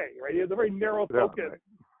go play. Right? He has a very narrow focus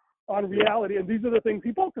on reality, and these are the things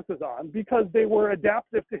he focuses on because they were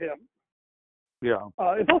adaptive to him. Yeah.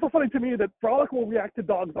 It's also funny to me that Frolic will react to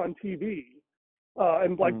dogs on TV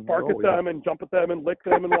and bark at them and jump at them and lick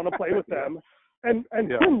them and want to play with them. And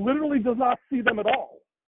Tim literally does not see them at all.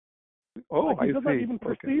 Oh, he does not even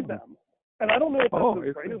perceive them. And I don't know if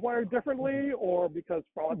his brain is wired differently or because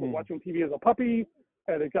Frolic was watching TV as a puppy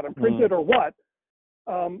and it got imprinted or what.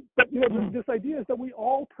 But this idea is that we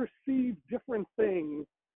all perceive different things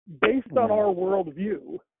based on our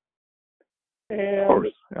worldview. And, of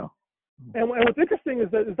course, yeah. And what's interesting is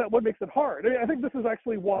that what makes it hard. I think this is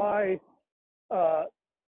actually why,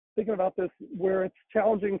 thinking about this, where it's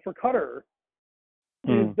challenging for Cutter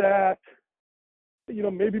is that,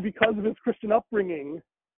 maybe because of his Christian upbringing,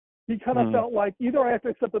 he kind of felt like either I have to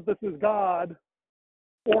accept that this is God,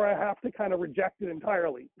 or I have to kind of reject it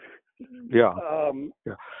entirely. Yeah.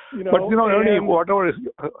 Yeah. But Ernie, whatever is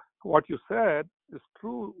what you said is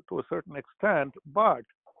true to a certain extent. But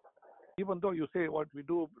even though you say what we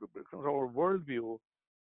do from our worldview,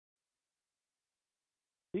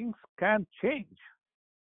 things can change.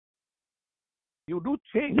 You do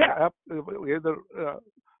change. Yeah. Either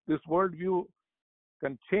this worldview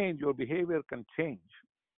can change, your behavior can change.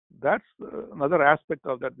 That's another aspect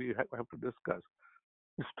of that we have to discuss.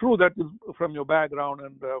 It's true that from your background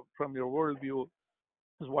and from your worldview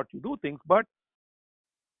is what you do things, but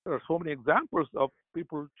there are so many examples of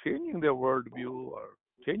people changing their worldview or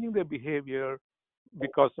changing their behavior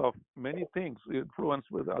because of many things,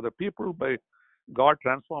 influenced with other people, by God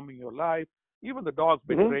transforming your life. Even the dogs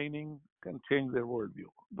by training can change their worldview.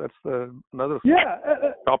 That's another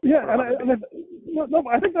topic. Yeah,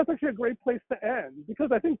 I think that's actually a great place to end,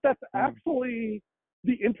 because I think that's actually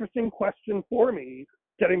the interesting question for me,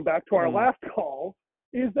 getting back to our last call,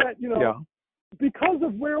 is that, because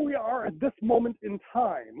of where we are at this moment in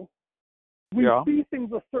time, we see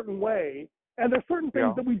things a certain way, and there's certain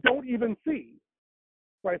things that we don't even see,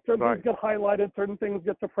 right? Certain things get highlighted, certain things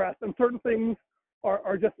get suppressed, and certain things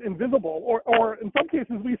are just invisible, or in some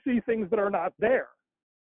cases we see things that are not there,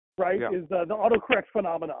 right? Is the autocorrect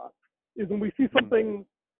phenomenon, is when we see something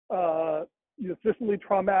sufficiently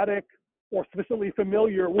traumatic or sufficiently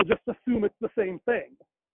familiar, we'll just assume it's the same thing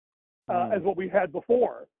as what we had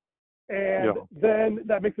before. And then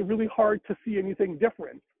that makes it really hard to see anything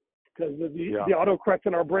different, because the autocorrect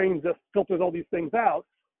in our brain just filters all these things out.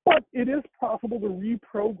 But it is possible to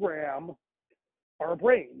reprogram our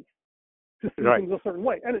brains to see things a certain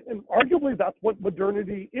way. And arguably that's what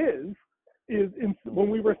modernity is when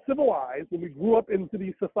we were civilized, when we grew up into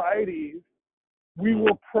these societies, we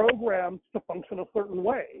were programmed to function a certain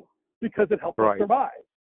way because it helped us survive.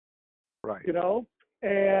 Right.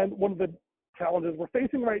 And one of the challenges we're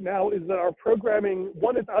facing right now is that our programming,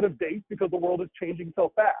 one, is out of date because the world is changing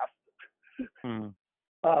so fast. And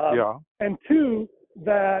two,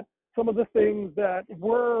 that some of the things that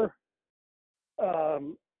were,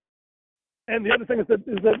 and the other thing is that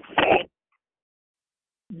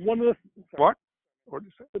one of the what did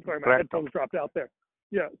you say? Sorry, my headphones dropped out there.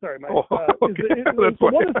 Yeah, sorry, Mike. So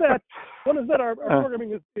one is that our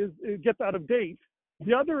programming is gets out of date.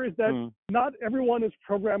 The other is that not everyone is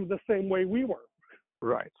programmed the same way we were.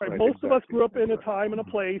 Right. Most of us grew up in a time and a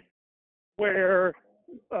place where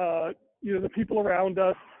the people around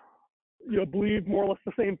us believed more or less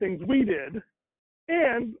the same things we did,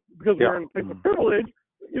 and because we're in a place of privilege,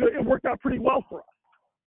 it worked out pretty well for us.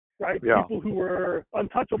 Right? People who were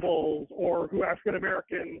untouchables or who African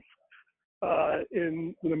Americans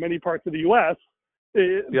in many parts of the U.S.,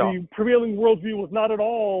 the prevailing worldview was not at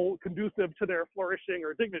all conducive to their flourishing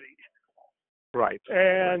or dignity. Right.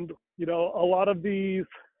 And a lot of these,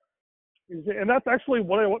 and that's actually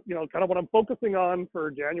what kind of what I'm focusing on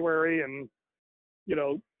for January, and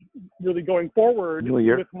really going forward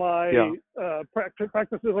with my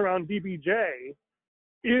practices around DBJ.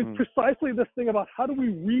 Is precisely this thing about how do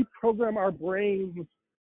we reprogram our brains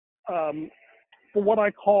for what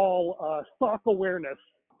I call SOC awareness,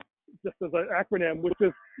 just as an acronym, which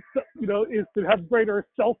is is to have greater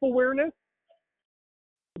self-awareness,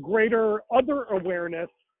 greater other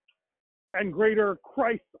awareness, and greater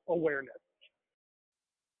Christ awareness.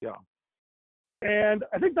 Yeah. And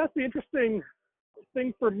I think that's the interesting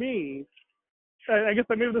thing for me. And I guess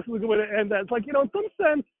maybe this is a good way to end that. It's like, in some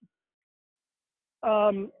sense,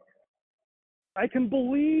 I can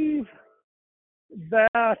believe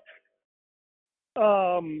that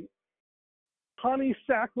Connie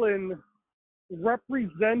Shacklin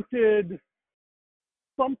represented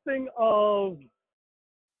something of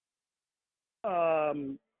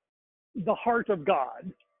the heart of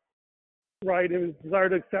God, right? It was desire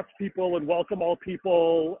to accept people and welcome all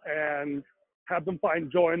people and have them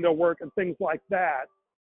find joy in their work and things like that.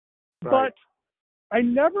 Right. But I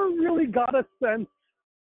never really got a sense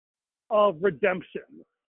of redemption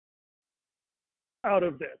out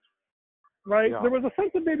of this, right? There was a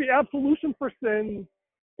sense of maybe absolution for sin,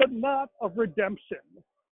 but not of redemption.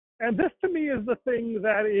 And this to me is the thing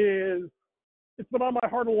that it's been on my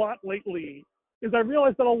heart a lot lately, is I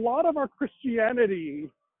realize that a lot of our Christianity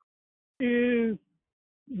is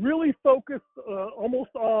really focused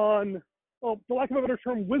almost on, for lack of a better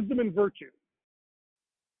term, wisdom and virtue.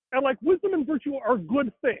 And like wisdom and virtue are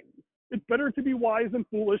good things. It's better to be wise than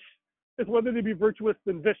foolish. It's whether to be virtuous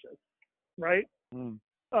than vicious, right?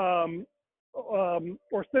 Or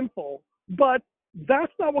sinful. But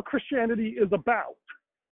that's not what Christianity is about.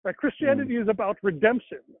 Right? Christianity is about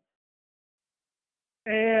redemption.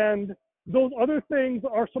 And those other things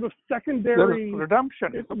are sort of secondary. There is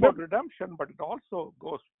redemption. It's about redemption, but it also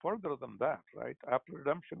goes further than that, right? After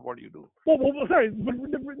redemption, what do you do? Well, sorry.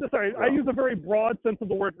 I use a very broad sense of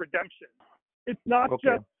the word redemption. It's not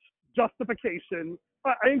just justification.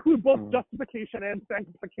 I include both justification and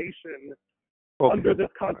sanctification under this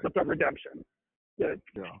concept of redemption. Yeah.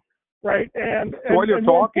 Right? And while you're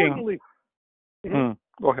talking,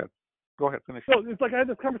 go ahead, finish. So it's like I had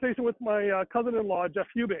this conversation with my cousin-in-law, Jeff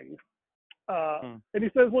Hubing, and he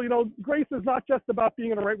says, well, you know, grace is not just about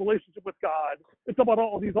being in a right relationship with God. It's about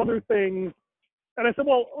all these other things. And I said,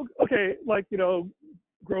 well, okay, like, you know,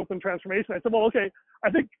 growth and transformation. I said, well, okay, I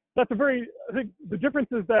think the difference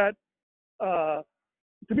is that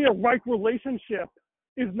to be a right relationship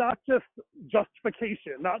is not just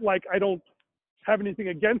justification, not like I don't have anything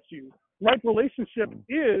against you. Right relationship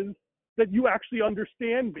is that you actually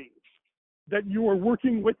understand me, that you are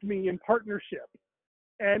working with me in partnership.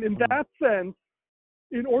 And in that sense,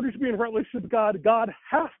 in order to be in a relationship with God, God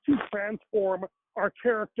has to transform our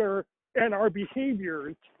character and our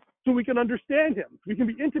behaviors so we can understand him, so we can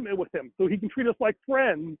be intimate with him, so he can treat us like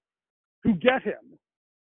friends who get him,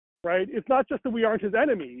 right? It's not just that we aren't his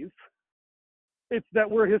enemies, it's that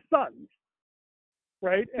we're his sons,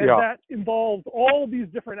 right? And that involves all these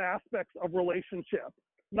different aspects of relationship,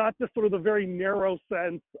 not just sort of the very narrow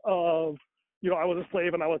sense of, you know, I was a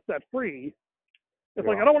slave and I was set free. It's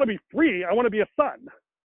like, I don't want to be free, I want to be a son.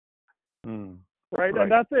 Right? And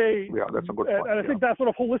that's a good point. And I think that sort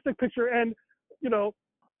of holistic picture. And, you know,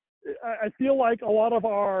 I feel like a lot of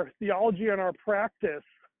our theology and our practice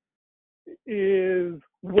is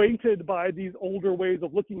weighted by these older ways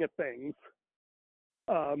of looking at things.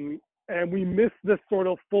 And we miss this sort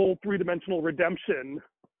of full three-dimensional redemption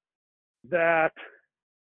that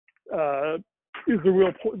is the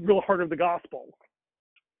real heart of the gospel.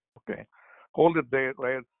 Okay. Hold it there,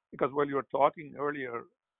 right? Because while you were talking earlier,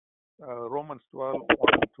 Romans 12:1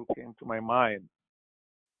 and 2 came to my mind.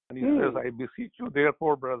 And he says, I beseech you,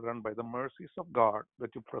 therefore, brethren, by the mercies of God,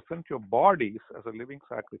 that you present your bodies as a living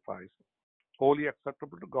sacrifice, wholly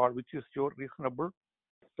acceptable to God, which is your reasonable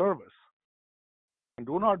service. And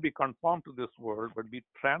do not be conformed to this world, but be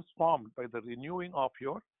transformed by the renewing of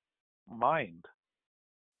your mind,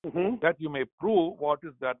 that you may prove what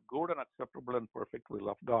is that good and acceptable and perfect will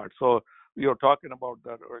of God. So we were talking about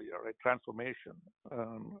that earlier, right? Transformation.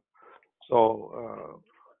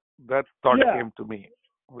 That thought came to me.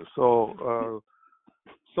 So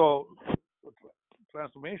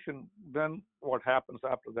transformation, then what happens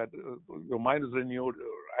after that? Your mind is renewed,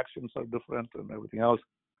 your actions are different and everything else.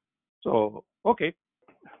 So, okay.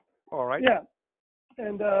 All right. Yeah.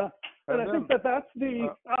 And I think that's the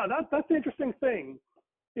interesting thing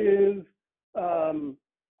is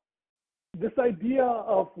this idea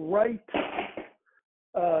of right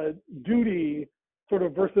duty sort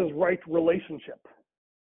of versus right relationship.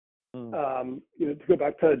 You know, to go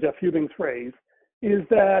back to Jeff Hubing's phrase, is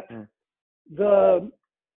that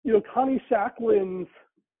Connie Shacklin's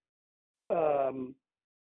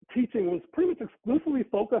teaching was pretty much exclusively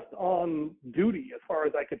focused on duty, as far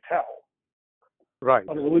as I could tell. Right.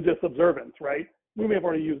 On religious observance, right? We may have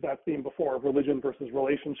already used that theme before of religion versus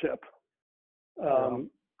relationship.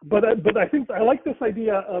 But I think I like this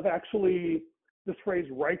idea of actually this phrase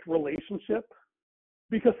right relationship,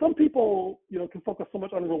 because some people, you know, can focus so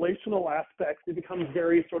much on relational aspects, it becomes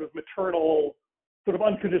very sort of maternal, sort of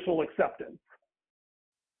unconditional acceptance.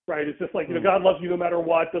 Right? It's just like, you know, God loves you no matter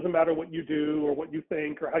what, doesn't matter what you do or what you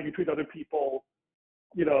think or how you treat other people.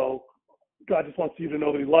 You know, God just wants you to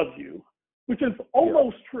know that he loves you, which is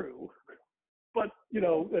almost true. But, you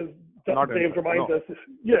know, as James reminds us, if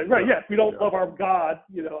we don't love our God,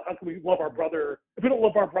 you know, how can we love our brother? If we don't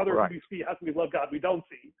love our brother who we see, how can we love God we don't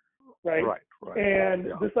see? Right? And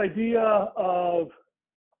this idea of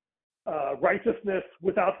righteousness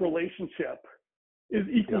without relationship is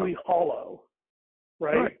equally hollow.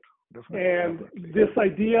 Right? And this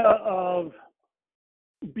idea of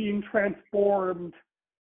being transformed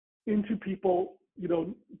into people, you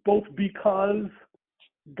know, both because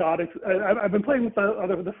God, I've been playing with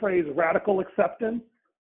the phrase radical acceptance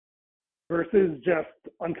versus just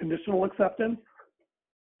unconditional acceptance.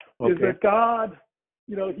 Is that God,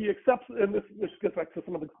 you know, he accepts, and this gets back to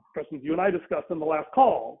some of the questions you and I discussed in the last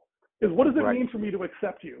call, is what does it mean for me to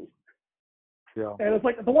accept you? Yeah. And it's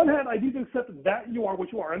like, on the one hand, I need to accept that you are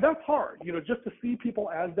what you are. And that's hard, you know, just to see people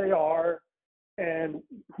as they are and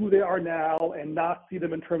who they are now and not see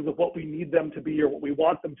them in terms of what we need them to be or what we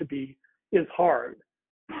want them to be is hard.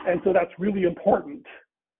 And so that's really important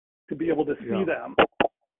to be able to see them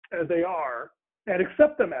as they are and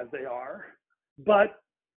accept them as they are. But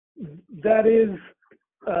that is,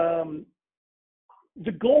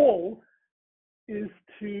 the goal is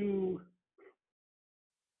to,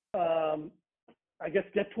 I guess,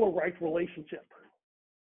 get to a right relationship.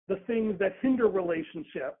 The things that hinder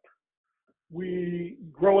relationship, we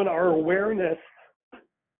grow in our awareness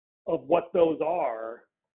of what those are,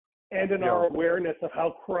 and in our awareness of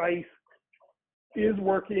how Christ is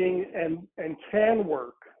working and can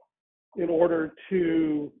work in order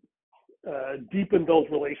to deepen those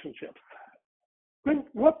relationships.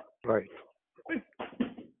 Whoop. Right.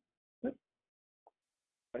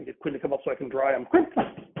 I can get Quinn to come up so I can dry him. Quinn.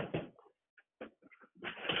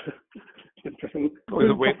 Interesting. Is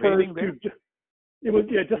it raining there? It was,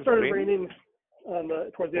 just started raining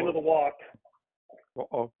towards the end of the walk.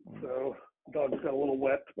 Uh-oh. So the dog got a little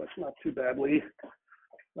wet, but not too badly.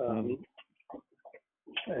 And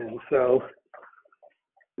so.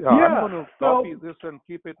 I'm going to copy this and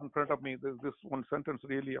keep it in front of me. This one sentence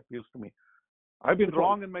really appeals to me. I've been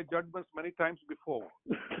wrong in my judgments many times before.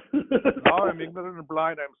 Now I'm ignorant and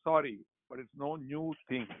blind. I'm sorry, but it's no new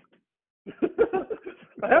thing.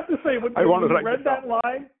 I have to say, when you read that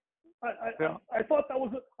line, I thought that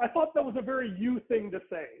was a very you thing to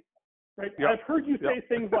say. Right? Yeah. I've heard you say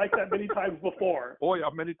things like that many times before. Oh yeah,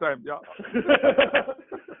 many times. Yeah.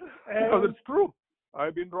 Because it's true.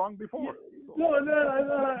 I've been wrong before. No, and then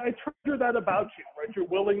I treasure that about you, right? Your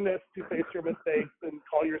willingness to face your mistakes and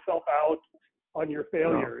call yourself out on your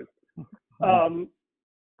failures.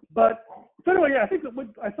 But so anyway, I think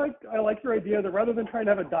I like your idea that rather than trying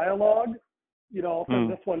to have a dialogue, I'll send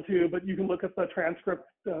this one too, but you can look at the transcript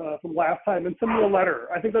from last time and send me a letter.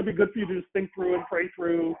 I think that'd be good for you to just think through and pray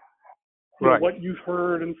through what you've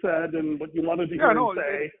heard and said and what you wanted to hear and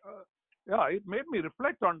say. It made me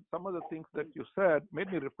reflect on some of the things that you said, made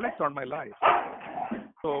me reflect on my life.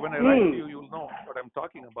 So when I write to you, you'll know what I'm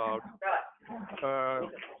talking about.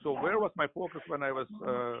 So where was my focus when I was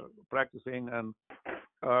practicing? And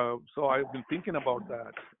so I've been thinking about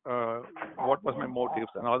that. What was my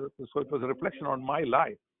motives and other things. So it was a reflection on my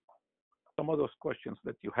life, some of those questions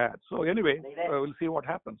that you had. So anyway, we'll see what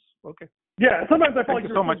happens. Okay. Yeah, sometimes I feel like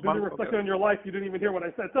you're so busy reflecting on your life, you didn't even hear what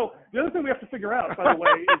I said. So the other thing we have to figure out, by the way,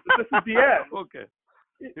 is that this is the end. Okay.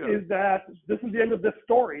 Is that this is the end of this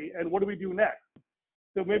story, and what do we do next?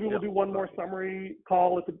 So maybe we'll do one more summary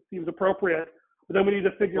call if it seems appropriate, but then we need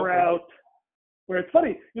to figure out where it's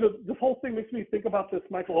funny. This whole thing makes me think about this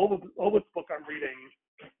Michael Ovitt's book I'm reading,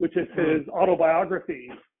 which is his autobiography.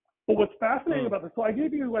 But what's fascinating about this, so I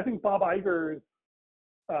gave you, I think, Bob Iger's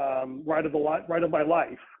Ride of My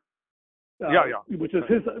Life. Which is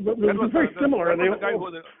his, which is very similar. And the guy who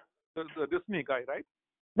the Disney guy, right?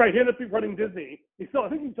 Right, he ended up running Disney. I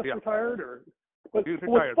think he's just retired. But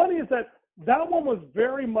what's funny is that one was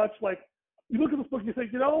very much like, you look at this book and you say,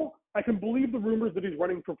 I can believe the rumors that he's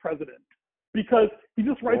running for president. Because he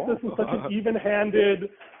just writes this in such an even-handed,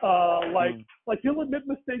 like he'll admit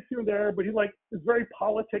mistakes here and there, but he is very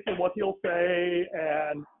politic in what he'll say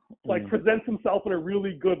and presents himself in a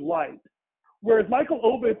really good light. Whereas Michael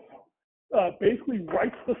Ovitz basically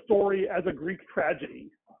writes the story as a Greek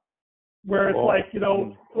tragedy, where it's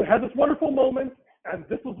it had this wonderful moment, and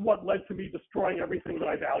this was what led to me destroying everything that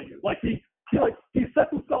I value. He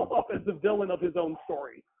sets himself up as the villain of his own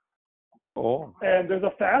story. And there's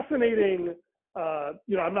a fascinating,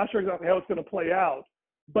 I'm not sure exactly how it's going to play out,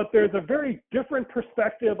 but there's a very different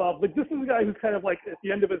perspective of, this is a guy who's kind of at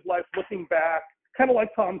the end of his life looking back, kind of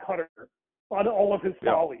like Tom Cutter, on all of his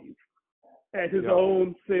follies and his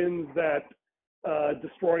own sins that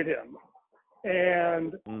destroyed him.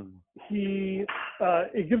 And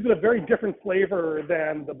it gives it a very different flavor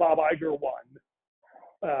than the Bob Iger one,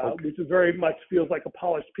 which is very much feels like a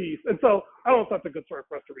polished piece. And so I don't know if that's a good story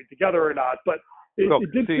for us to read together or not, but it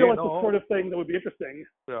did feel like the sort of thing that would be interesting.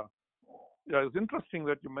 Yeah, it's interesting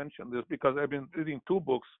that you mentioned this because I've been reading two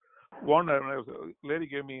books. One, a lady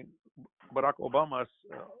gave me Barack Obama's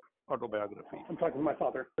autobiography. I'm talking to my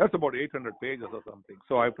father. That's about 800 pages or something.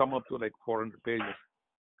 So I've come up to 400 pages.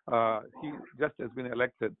 He just has been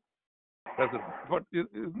elected president. But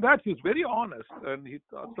in that, he's very honest, and he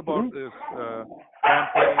talks about his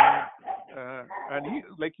campaign. And he,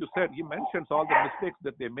 like you said, he mentions all the mistakes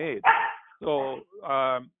that they made. So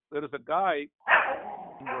there is a guy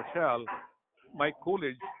in Rochelle, Mike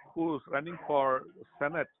Coolidge, who's running for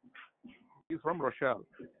Senate. He's from Rochelle.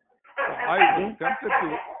 So I was tempted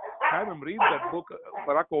to have him read that book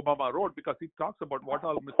Barack Obama wrote because he talks about what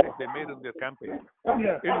all mistakes they made in their campaign.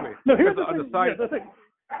 Anyway, here's the other side.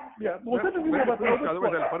 Well,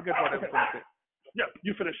 otherwise I'll forget what I was going to say. Yeah,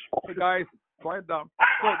 you finish. Hey guys, quiet down.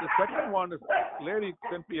 So the second one is lady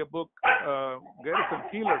sent me a book, Garrison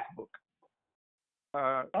Keillor's book.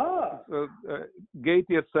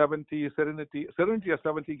 Gaiety at 70, Serenity at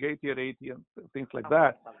 70, Gaiety at 80, and things like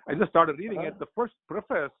that. I just started reading it. The first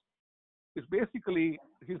preface is basically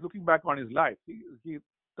he's looking back on his life. He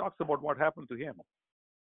talks about what happened to him.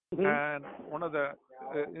 Mm-hmm. And one of the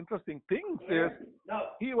interesting things is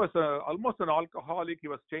he was almost an alcoholic. He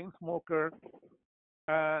was a chain smoker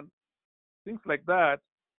and things like that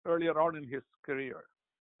earlier on in his career.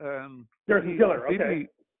 And Garrison Keillor, okay.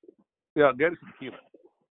 Yeah, Garrison Keillor.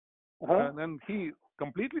 And then he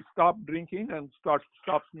completely stopped drinking and stopped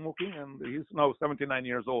smoking, and he's now 79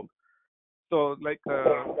 years old. So, like,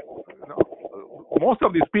 most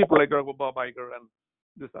of these people, like Bob Iger and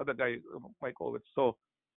this other guy, Mike Ovitz, so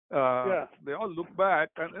they all look back,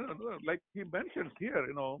 and like he mentions here,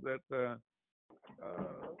 that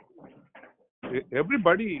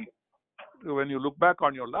everybody, when you look back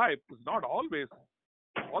on your life, is not always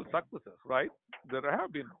all successes, right? There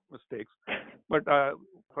have been mistakes, but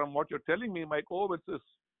from what you're telling me, Mike Ovitz is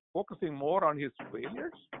focusing more on his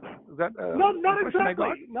failures. Is that not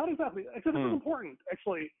exactly? Not exactly. Except this is important,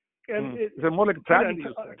 actually. And it's more like a tragedy.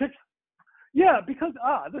 Yeah, because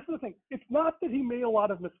this is the thing. It's not that he made a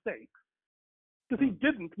lot of mistakes, because he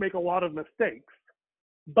didn't make a lot of mistakes,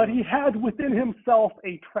 but he had within himself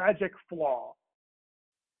a tragic flaw.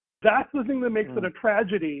 That's the thing that makes it a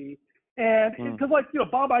tragedy. And because,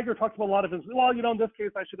 Bob Iger talks about a lot of his, in this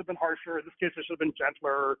case, I should have been harsher. In this case, I should have been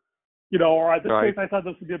gentler, or in this case, I thought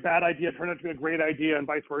this would be a bad idea, it turned out to be a great idea, and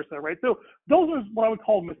vice versa, right? So those are what I would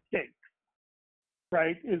call mistakes,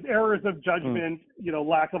 right? Is errors of judgment,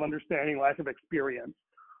 lack of understanding, lack of experience.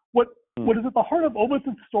 What is at the heart of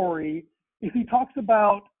Ovitz's story is he talks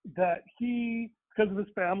about that he, because of his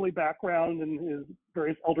family background and his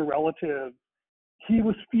various elder relatives, he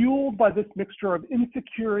was fueled by this mixture of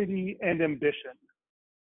insecurity and ambition,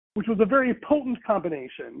 which was a very potent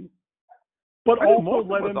combination, but also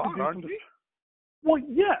led him to do some. Well,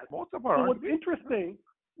 yes. Most of our what's interesting,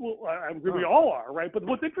 we all are, right? But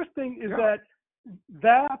what's interesting is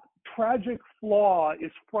that tragic flaw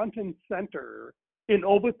is front and center in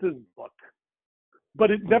Ovitz's book,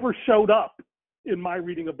 but it never showed up in my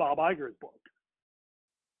reading of Bob Iger's book.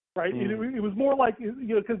 Right, it was more like,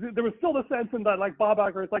 because there was still the sense in that, like, Bob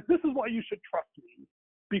Iger is like, this is why you should trust me,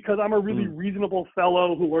 because I'm a really reasonable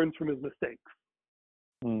fellow who learns from his mistakes,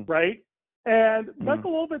 right? And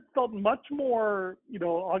Michael Ovitz felt much more,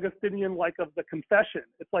 Augustinian-like of the confession.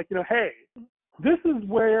 It's like, hey, this is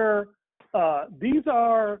where these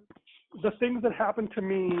are the things that happened to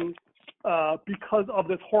me because of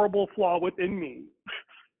this horrible flaw within me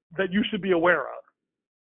that you should be aware of,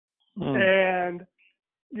 and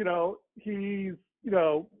he's,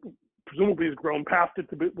 presumably he's grown past it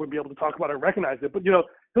would be able to talk about it and recognize it. But, he'll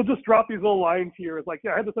just drop these little lines here. It's like,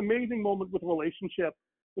 I had this amazing moment with a relationship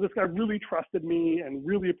where this guy really trusted me and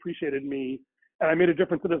really appreciated me, and I made a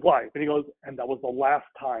difference in his life. And he goes, and that was the last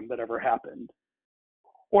time that ever happened.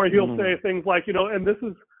 Or he'll say things like, and this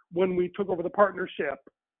is when we took over the partnership,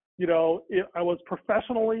 I was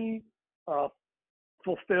professionally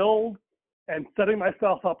fulfilled and setting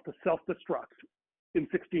myself up to self-destruct in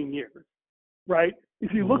 16 years, right?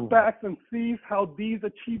 If you look back and see how these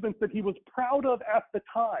achievements that he was proud of at the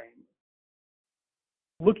time,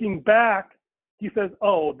 looking back, he says,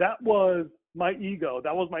 oh, that was my ego,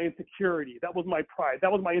 that was my insecurity, that was my pride, that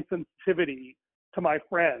was my insensitivity to my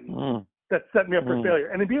friends that set me up for failure.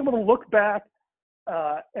 And to be able to look back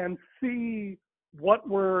and see what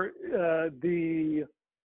were the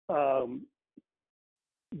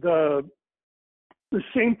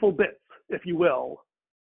shameful bits, if you will,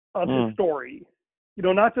 of his story,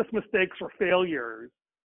 not just mistakes or failures,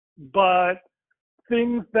 but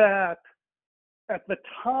things that at the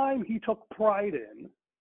time he took pride in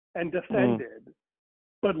and defended,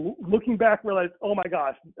 but looking back realized, oh my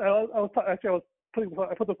gosh, I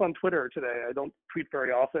put this on Twitter today. I don't tweet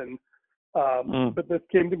very often, but this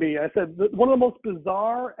came to me. I said that one of the most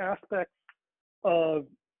bizarre aspects of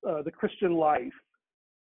the Christian life.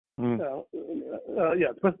 Let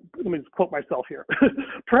me just quote myself here.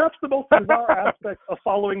 Perhaps the most bizarre aspect of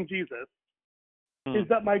following Jesus is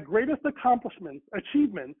that my greatest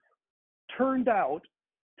achievements turned out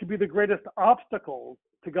to be the greatest obstacles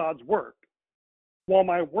to God's work, while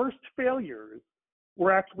my worst failures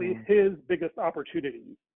were actually his biggest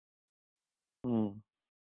opportunities.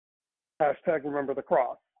 Hashtag remember the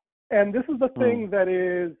cross. And this is the thing that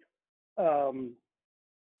is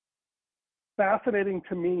fascinating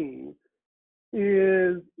to me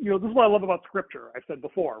is, this is what I love about Scripture, I've said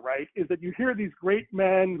before, right, is that you hear these great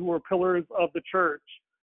men who are pillars of the church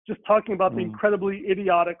just talking about the Mm. incredibly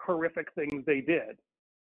idiotic, horrific things they did,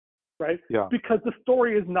 right? Yeah. Because the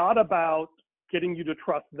story is not about getting you to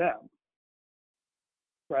trust them,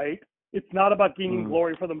 right? It's not about gaining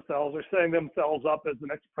glory for themselves or setting themselves up as the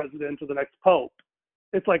next president or the next pope.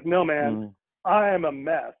 It's like, no, man, I am a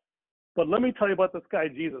mess. But let me tell you about this guy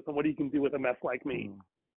Jesus and what he can do with a mess like me.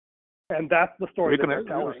 And that's the story that they're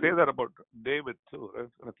telling. say that about David too,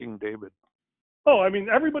 right? King David. Oh, I mean,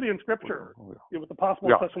 everybody in Scripture, with the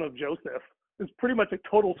possible exception of Joseph, is pretty much a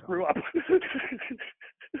total screw up.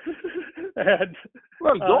 And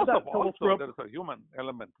Joseph also, there's a human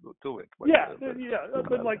element to it. But,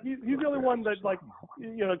 but like he's the only one that, like,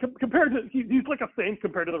 you know, compared to he's like a saint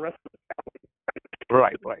compared to the rest of the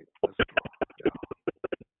Right. That's true. Yeah.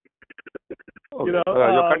 Okay. You know,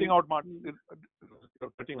 you're cutting out, Martin.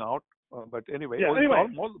 You're cutting out. But anyway, anyway.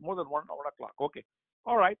 More than 1 o'clock. Okay.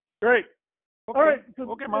 All right. Great. Okay. All right. So,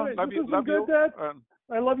 okay, man. Love you. Dad.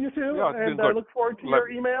 I love you too. Yeah, and I look forward to your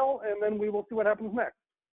email, and then we will see what happens next.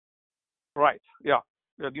 Right. Yeah.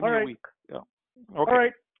 Give me a week. Yeah. Okay. All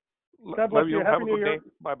right. God bless love you. Happy Have a New good Year. day.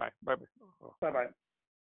 Bye-bye. Bye-bye. Bye-bye.